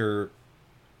your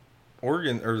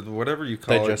organ or whatever you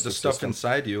call it, the stuff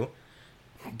inside you,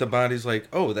 the body's like,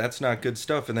 oh, that's not good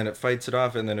stuff, and then it fights it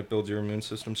off, and then it builds your immune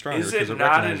system stronger. Is it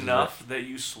not enough that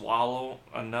you swallow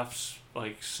enough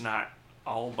like snot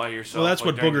all by yourself? Well, that's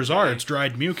what boogers are. It's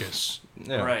dried mucus.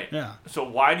 Yeah. Right. Yeah. So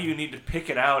why do you need to pick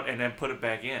it out and then put it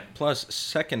back in? Plus,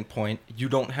 second point, you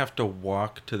don't have to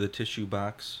walk to the tissue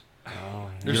box. Oh, yeah.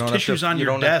 There's tissues on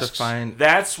your desks.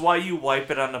 That's why you wipe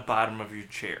it on the bottom of your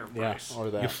chair, Bryce. Yeah, or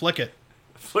that. You flick it.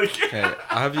 Okay,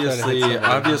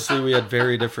 obviously we had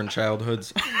very different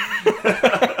childhoods.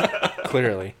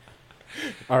 Clearly.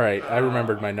 All right, I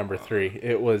remembered my number 3.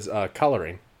 It was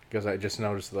coloring, because I just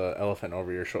noticed the elephant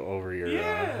over your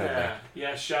head there.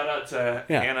 Yeah, shout out to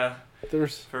Hannah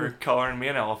for coloring me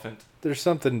an elephant. There's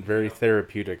something very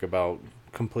therapeutic about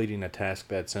completing a task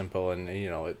that simple, and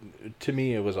to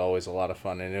me it was always a lot of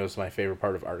fun, and it was my favorite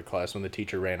part of art class when the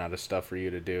teacher ran out of stuff for you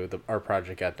to do. Our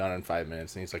project got done in 5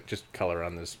 minutes, and he's like, just color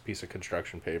on this piece of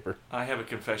construction paper. I have a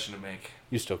confession to make.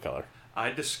 You still color.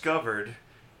 I discovered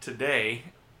today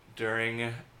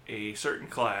during a certain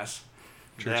class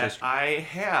that I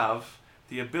have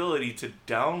the ability to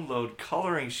download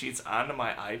coloring sheets onto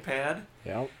my iPad.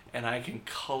 Yep. And I can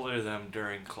color them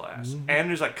during class. Mm-hmm. And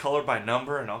there's like color by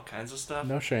number and all kinds of stuff.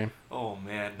 No shame. Oh,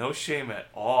 man. No shame at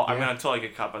all. Yeah. I mean, until I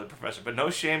get caught by the professor. But no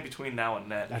shame between now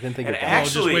and then. I didn't think of that.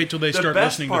 Actually, just wait till they start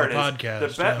listening to the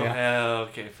podcast.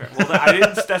 Okay, fair. Well,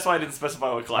 that's why I didn't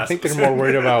specify what class. I think they're more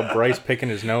worried about Bryce picking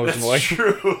his nose. That's and like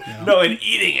true. Yeah. No, and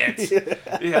eating it.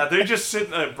 Yeah, they're just sitting...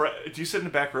 do you sit in the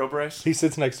back row, Bryce? He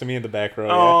sits next to me in the back row.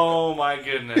 Oh, my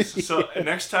goodness. So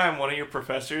next time one of your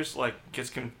professors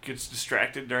gets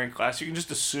distracted during class, you can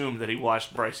just assume that he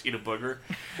watched Bryce eat a booger.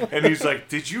 And he's like,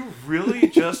 did you really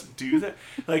just do that?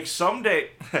 Like,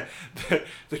 someday,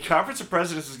 the Conference of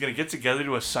Presidents is going to get together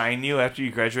to assign you after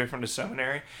you graduate from the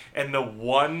seminary. And the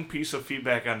one piece of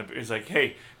feedback is like,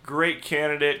 hey, great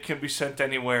candidate, can be sent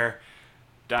anywhere, ...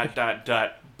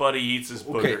 Buddy eats his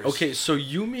boogers. Okay, so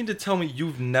you mean to tell me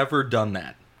you've never done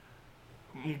that?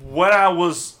 When I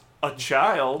was a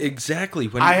child. Exactly.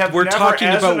 We're talking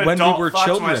about when we were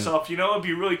children. To myself, it'd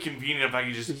be really convenient if I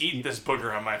could just eat this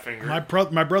booger on my finger.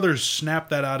 My brothers snapped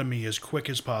that out of me as quick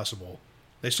as possible.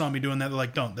 They saw me doing that. They're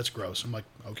like, "Don't. That's gross." I'm like,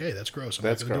 "Okay, that's gross. I'm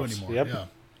not going to do it anymore." Yep.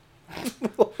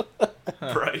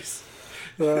 Yeah. Bryce.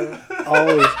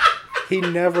 Always. You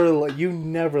never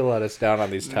let us down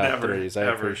on these top threes. I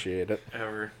appreciate it.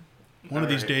 Ever. One of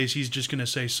these days, he's just going to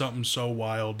say something so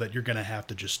wild that you're going to have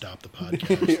to just stop the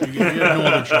podcast. You have no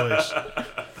other choice.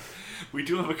 We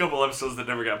do have a couple episodes that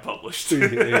never got published.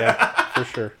 Yeah, for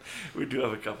sure. We do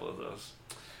have a couple of those.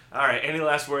 All right, any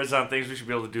last words on things we should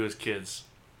be able to do as kids?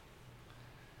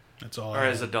 That's all. Or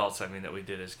as adults, that we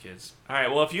did as kids. All right,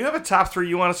 well, if you have a top 3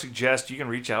 you want to suggest, you can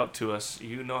reach out to us.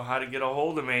 You know how to get a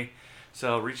hold of me,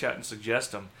 so reach out and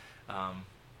suggest them.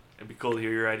 It'd be cool to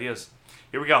hear your ideas.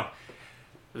 Here we go.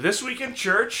 This week in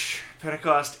church,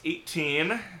 Pentecost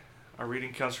 18. Our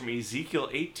reading comes from Ezekiel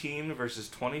 18, verses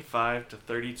 25 to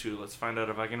 32. Let's find out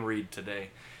if I can read today.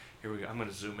 Here we go. I'm going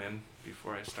to zoom in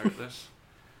before I start this.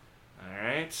 All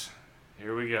right.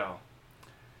 Here we go.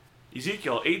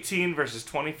 Ezekiel 18, verses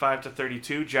 25 to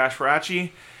 32. Josh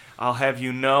Rachi, I'll have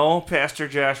you know, Pastor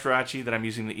Josh Rachi, that I'm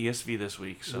using the ESV this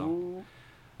week. So, Ooh.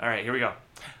 All right, here we go.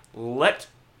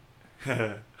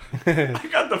 I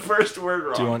got the first word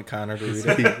wrong. Do you want Connor to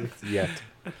read it?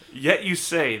 Yet you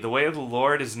say, the way of the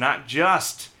Lord is not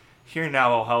just. Hear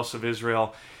now, O house of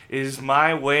Israel. Is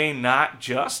my way not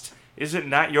just? Is it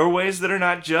not your ways that are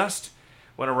not just?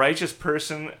 When a righteous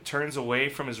person turns away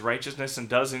from his righteousness and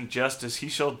does injustice, he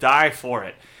shall die for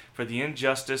it. For the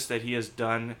injustice that he has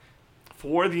done,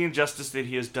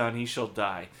 he shall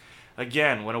die.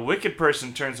 Again, when a wicked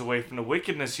person turns away from the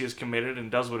wickedness he has committed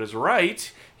and does what is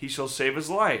right, he shall save his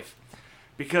life.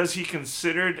 Because he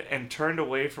considered and turned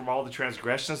away from all the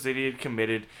transgressions that he had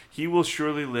committed, he will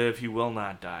surely live, he will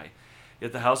not die.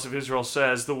 Yet the house of Israel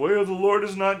says, the way of the Lord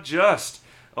is not just.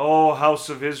 O house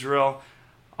of Israel,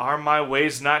 are my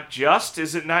ways not just?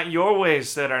 Is it not your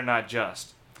ways that are not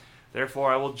just?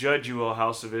 Therefore I will judge you, O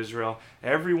house of Israel,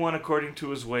 every one according to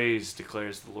his ways,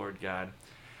 declares the Lord God.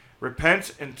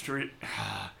 Repent and turn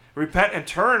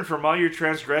from all your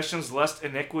transgressions, lest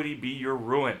iniquity be your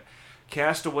ruin.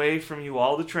 Cast away from you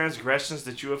all the transgressions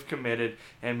that you have committed,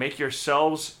 and make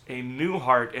yourselves a new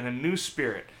heart and a new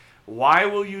spirit. Why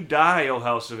will you die, O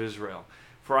house of Israel?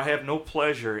 For I have no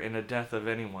pleasure in the death of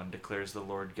anyone, declares the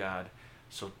Lord God.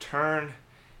 So turn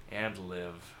and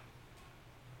live.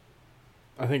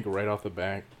 I think right off the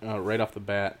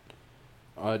bat,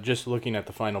 just looking at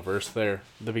the final verse there,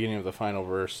 the beginning of the final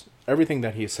verse, everything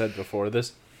that he said before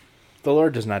this, the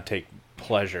Lord does not take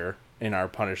pleasure in our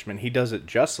punishment. He does it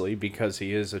justly because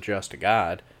he is a just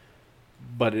God,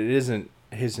 but it isn't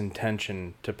his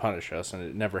intention to punish us, and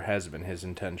it never has been his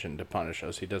intention to punish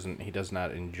us. He does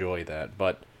not enjoy that.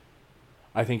 But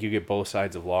I think you get both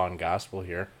sides of law and gospel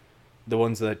here. The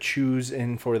ones that choose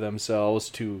in for themselves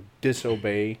to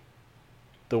disobey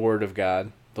the word of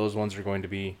God, those ones are going to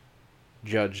be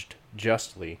judged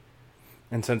justly.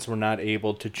 And since we're not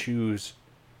able to choose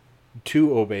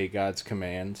to obey God's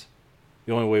commands,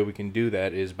 the only way we can do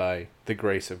that is by the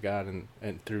grace of God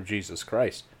and through Jesus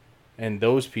Christ. And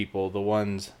those people, the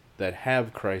ones that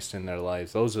have Christ in their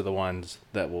lives, those are the ones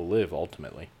that will live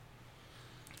ultimately.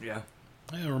 Yeah.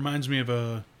 It reminds me of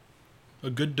a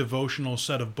good devotional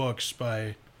set of books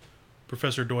by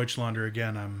Professor Deutschlander.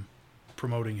 Again, I'm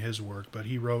promoting his work, but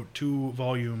he wrote 2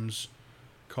 volumes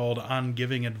called On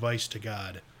Giving Advice to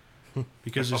God.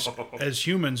 Because as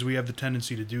humans, we have the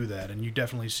tendency to do that, and you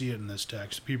definitely see it in this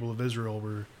text. People of Israel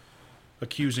were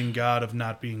accusing God of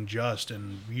not being just,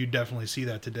 and you definitely see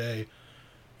that today.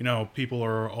 You know, people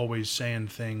are always saying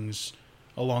things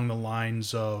along the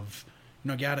lines of,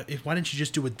 God, why didn't you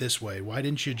just do it this way? Why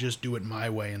didn't you just do it my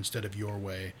way instead of your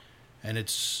way? And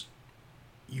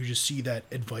you just see that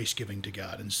advice giving to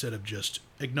God instead of just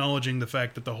acknowledging the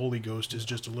fact that the Holy Ghost is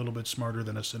just a little bit smarter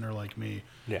than a sinner like me.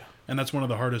 Yeah. And that's one of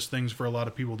the hardest things for a lot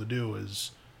of people to do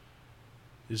is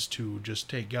to just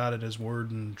take God at his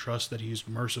word and trust that he's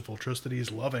merciful, trust that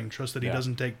he's loving, trust that he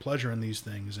doesn't take pleasure in these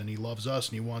things, and he loves us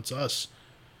and he wants us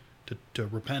to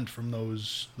repent from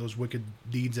those wicked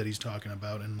deeds that he's talking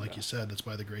about. And like you said, that's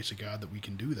by the grace of God that we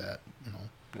can do that,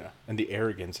 Yeah. And the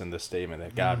arrogance in the statement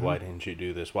that, God, why didn't you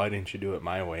do this? Why didn't you do it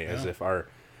my way? As if our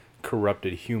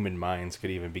corrupted human minds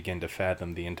could even begin to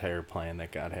fathom the entire plan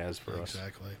that God has for us.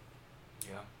 Exactly.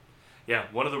 Yeah,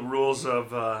 one of the rules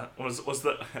of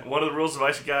one of the rules of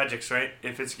isagogics, right?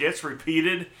 If it gets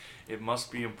repeated, it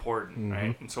must be important,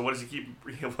 right? And so what does he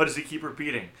keep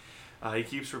repeating? He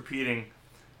keeps repeating,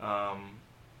 are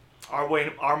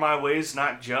my ways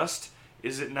not just?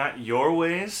 Is it not your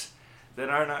ways that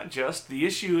are not just? The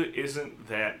issue isn't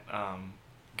that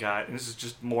God, and this is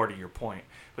just more to your point,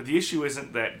 but the issue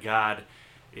isn't that God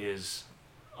is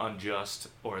unjust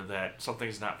or that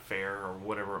something's not fair or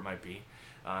whatever it might be.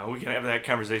 We can have that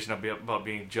conversation about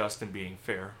being just and being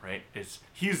fair, right?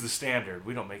 He's the standard.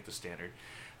 We don't make the standard.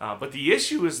 But the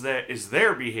issue is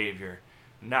their behavior,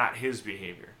 not his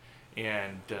behavior.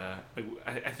 And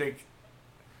I think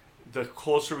the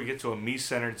closer we get to a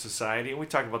me-centered society, and we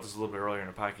talked about this a little bit earlier in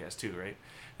the podcast too, right?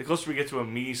 The closer we get to a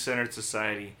me-centered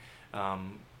society,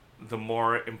 the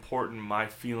more important my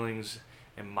feelings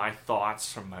and my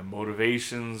thoughts or my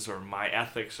motivations or my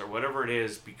ethics or whatever it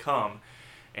is become.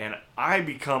 And I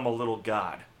become a little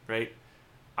God, right?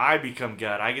 I become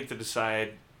God. I get to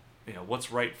decide, what's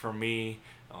right for me,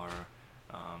 or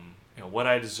what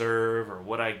I deserve, or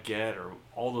what I get, or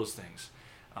all those things.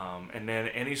 And then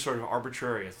any sort of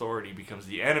arbitrary authority becomes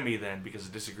the enemy then because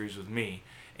it disagrees with me,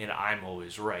 and I'm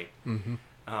always right.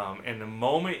 And the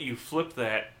moment you flip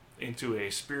that into a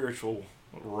spiritual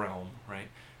realm, right?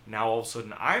 Now all of a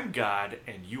sudden I'm God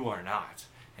and you are not,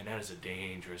 and that is a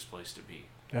dangerous place to be.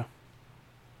 Yeah.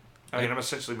 I mean, I'm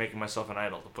essentially making myself an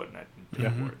idol to put in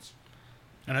that words.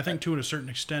 And I think, to a certain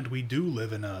extent, we do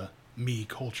live in a me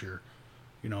culture.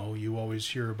 You always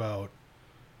hear about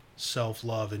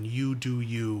self-love and you do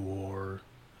you, or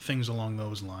things along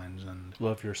those lines. And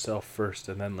love yourself first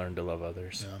and then learn to love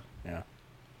others. Yeah.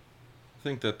 I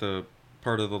think that the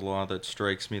part of the law that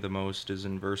strikes me the most is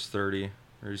in verse 30,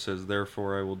 where he says,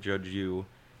 "Therefore I will judge you,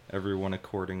 everyone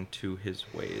according to his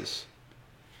ways."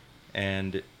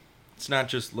 And it's not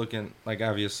just looking, like,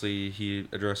 obviously he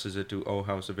addresses it to, O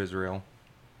house of Israel,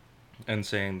 and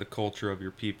saying the culture of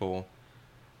your people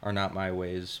are not my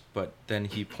ways, but then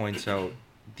he points out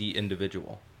the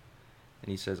individual.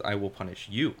 And he says, I will punish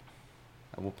you.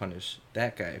 I will punish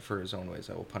that guy for his own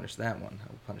ways. I will punish that one. I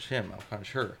will punish him. I will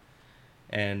punish her.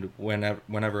 And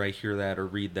whenever I hear that or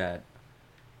read that,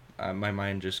 my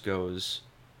mind just goes,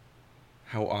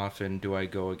 how often do I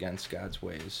go against God's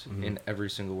ways in every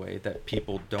single way that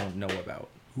people don't know about?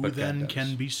 Who then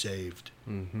can be saved?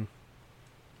 Mm-hmm.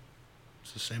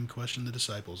 It's the same question the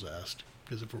disciples asked.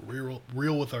 Because if we're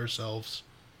real with ourselves,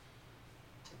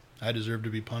 I deserve to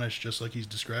be punished just like he's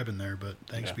describing there, but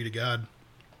thanks be to God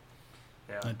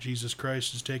that Jesus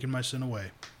Christ has taken my sin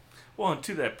away. Well, and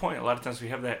to that point, a lot of times we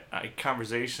have that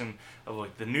conversation of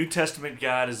like the New Testament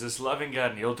God is this loving God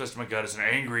and the Old Testament God is an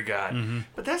angry God. Mm-hmm.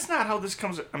 But that's not how this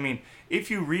comes. I mean, if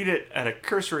you read it at a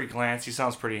cursory glance, he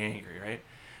sounds pretty angry, right?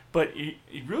 But you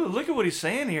really look at what he's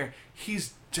saying here.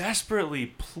 He's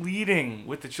desperately pleading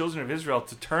with the children of Israel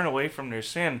to turn away from their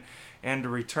sin and to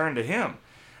return to him.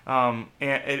 And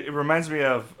it reminds me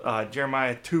of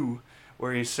Jeremiah 2,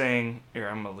 where he's saying, here,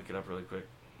 I'm going to look it up really quick.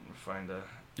 Find a...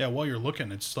 Yeah, while you're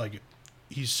looking, it's like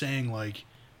he's saying, like,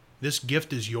 this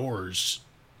gift is yours.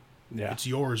 Yeah. It's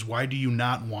yours. Why do you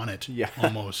not want it? Yeah.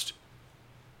 Almost.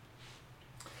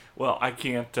 Well, I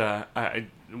can't... it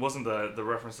wasn't the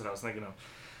reference that I was thinking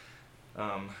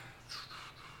of.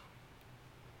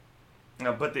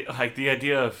 But the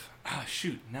idea of... Oh,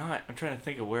 shoot. Now I'm trying to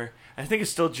think of where... I think it's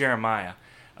still Jeremiah.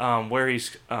 Where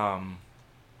he's... Oh,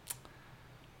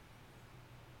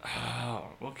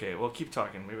 okay. Well, keep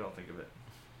talking. Maybe I'll think of it.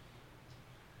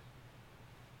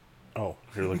 Oh,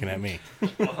 you're looking at me.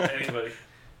 Well, anybody.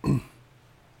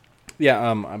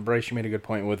 Yeah, Bryce, you made a good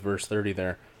point with verse 30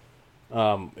 there.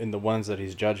 In the ones that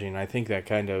he's judging, I think that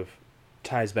kind of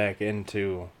ties back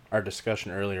into our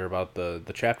discussion earlier about the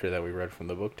chapter that we read from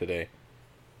the book today.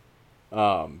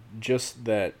 Just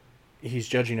that he's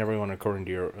judging everyone according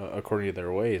to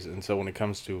their ways, and so when it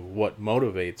comes to what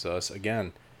motivates us,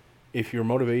 again, if your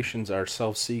motivations are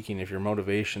self-seeking, if your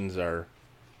motivations are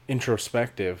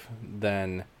introspective,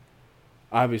 then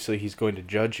obviously he's going to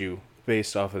judge you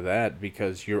based off of that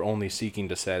because you're only seeking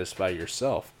to satisfy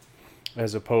yourself.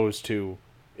 As opposed to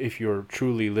if you're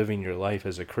truly living your life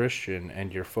as a Christian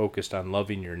and you're focused on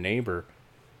loving your neighbor,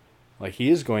 like he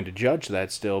is going to judge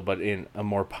that still, but in a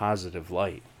more positive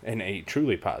light, in a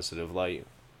truly positive light.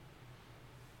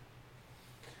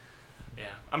 Yeah,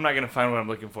 I'm not gonna find what I'm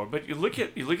looking for, but you look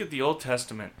at the Old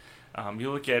Testament, you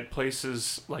look at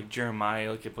places like Jeremiah,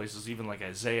 you look at places even like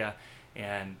Isaiah,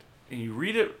 and you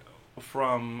read it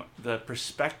from the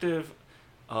perspective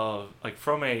of like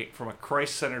from a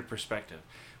Christ-centered perspective.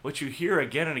 What you hear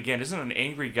again and again isn't an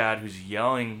angry God who's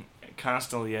yelling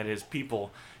constantly at his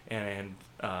people and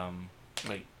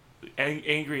like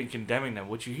angry and condemning them.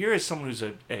 What you hear is someone who's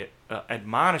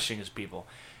admonishing his people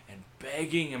and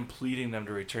begging and pleading them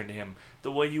to return to him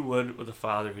the way you would with a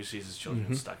father who sees his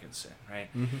children stuck in sin, right?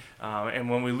 And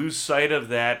when we lose sight of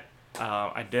that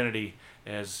identity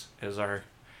as our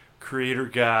creator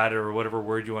God, or whatever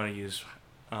word you want to use,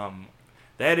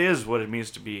 that is what it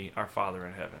means to be our Father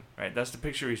in heaven, right? That's the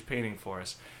picture he's painting for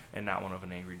us, and not one of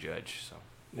an angry judge. So,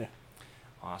 yeah,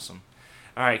 awesome.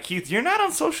 All right, Keith, you're not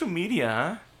on social media,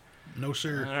 huh? No,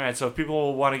 sir. All right, so if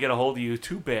people want to get a hold of you,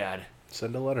 too bad.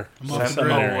 Send a letter. Send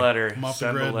a letter. I'm off the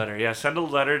Send a grid. letter. Yeah, send a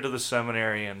letter to the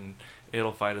seminary, and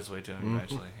it'll find its way to him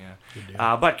eventually.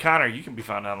 Yeah. But Connor, you can be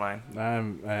found online.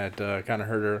 I'm at Connor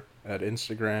Herder at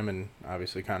Instagram, and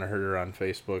obviously Connor Herder on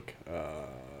Facebook.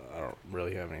 I don't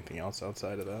really have anything else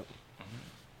outside of that.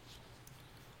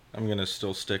 I'm going to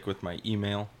still stick with my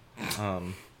email.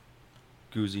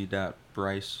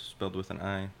 Goozy.Bryce, spelled with an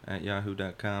I, at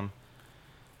yahoo.com.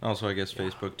 Also, I guess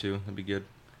Facebook, too. That'd be good.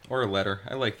 Or a letter.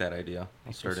 I like that idea.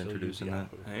 I'll start introducing that.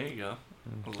 There you go. A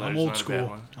I'm letter's old not a bad school.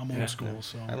 one. I'm old school,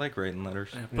 so. I like writing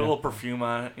letters. Yeah, put a little perfume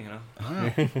on it, you know.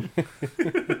 Ah,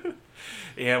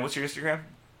 Yeah, what's your Instagram?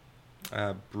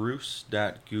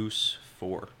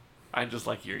 Bruce.Goose4. I just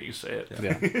like hearing you say it.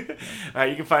 Yeah.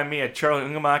 You can find me at Charlie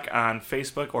Ungemach on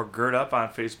Facebook or Gird Up on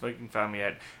Facebook. You can find me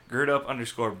at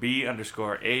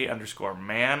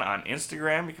GirdUp_B_A_man on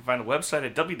Instagram. You can find the website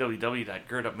at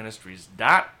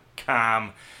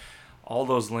www.girdupministries.com. All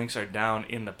those links are down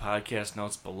in the podcast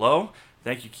notes below.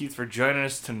 Thank you, Keith, for joining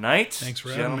us tonight. Thanks for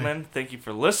having me. Gentlemen, thank you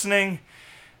for listening.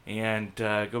 And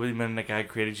go be the men that God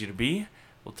created you to be.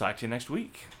 We'll talk to you next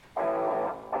week.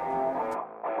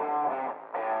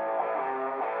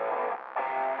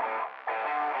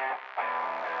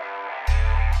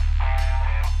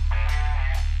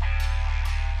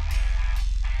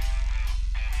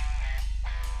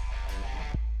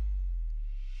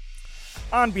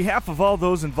 On behalf of all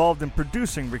those involved in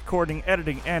producing, recording,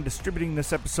 editing, and distributing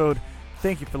this episode,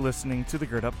 thank you for listening to the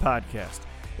Gird Up Podcast.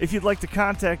 If you'd like to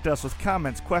contact us with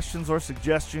comments, questions, or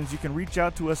suggestions, you can reach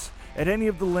out to us at any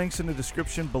of the links in the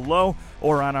description below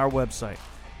or on our website.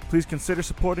 Please consider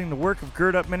supporting the work of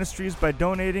Gird Up Ministries by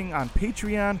donating on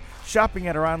Patreon, shopping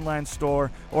at our online store,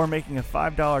 or making a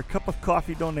 $5 cup of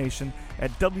coffee donation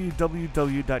at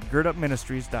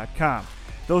www.girdupministries.com.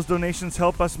 Those donations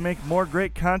help us make more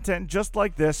great content just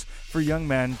like this for young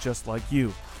men just like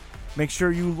you. Make sure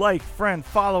you like, friend,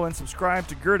 follow, and subscribe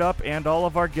to Gird Up and all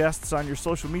of our guests on your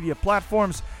social media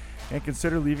platforms. and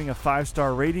consider leaving a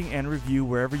 5-star rating and review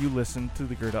wherever you listen to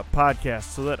the Gird Up podcast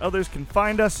so that others can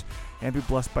find us and be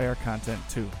blessed by our content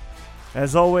too.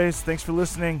 As always, thanks for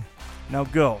listening. Now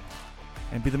go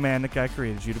and be the man that God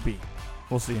created you to be.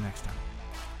 We'll see you next time.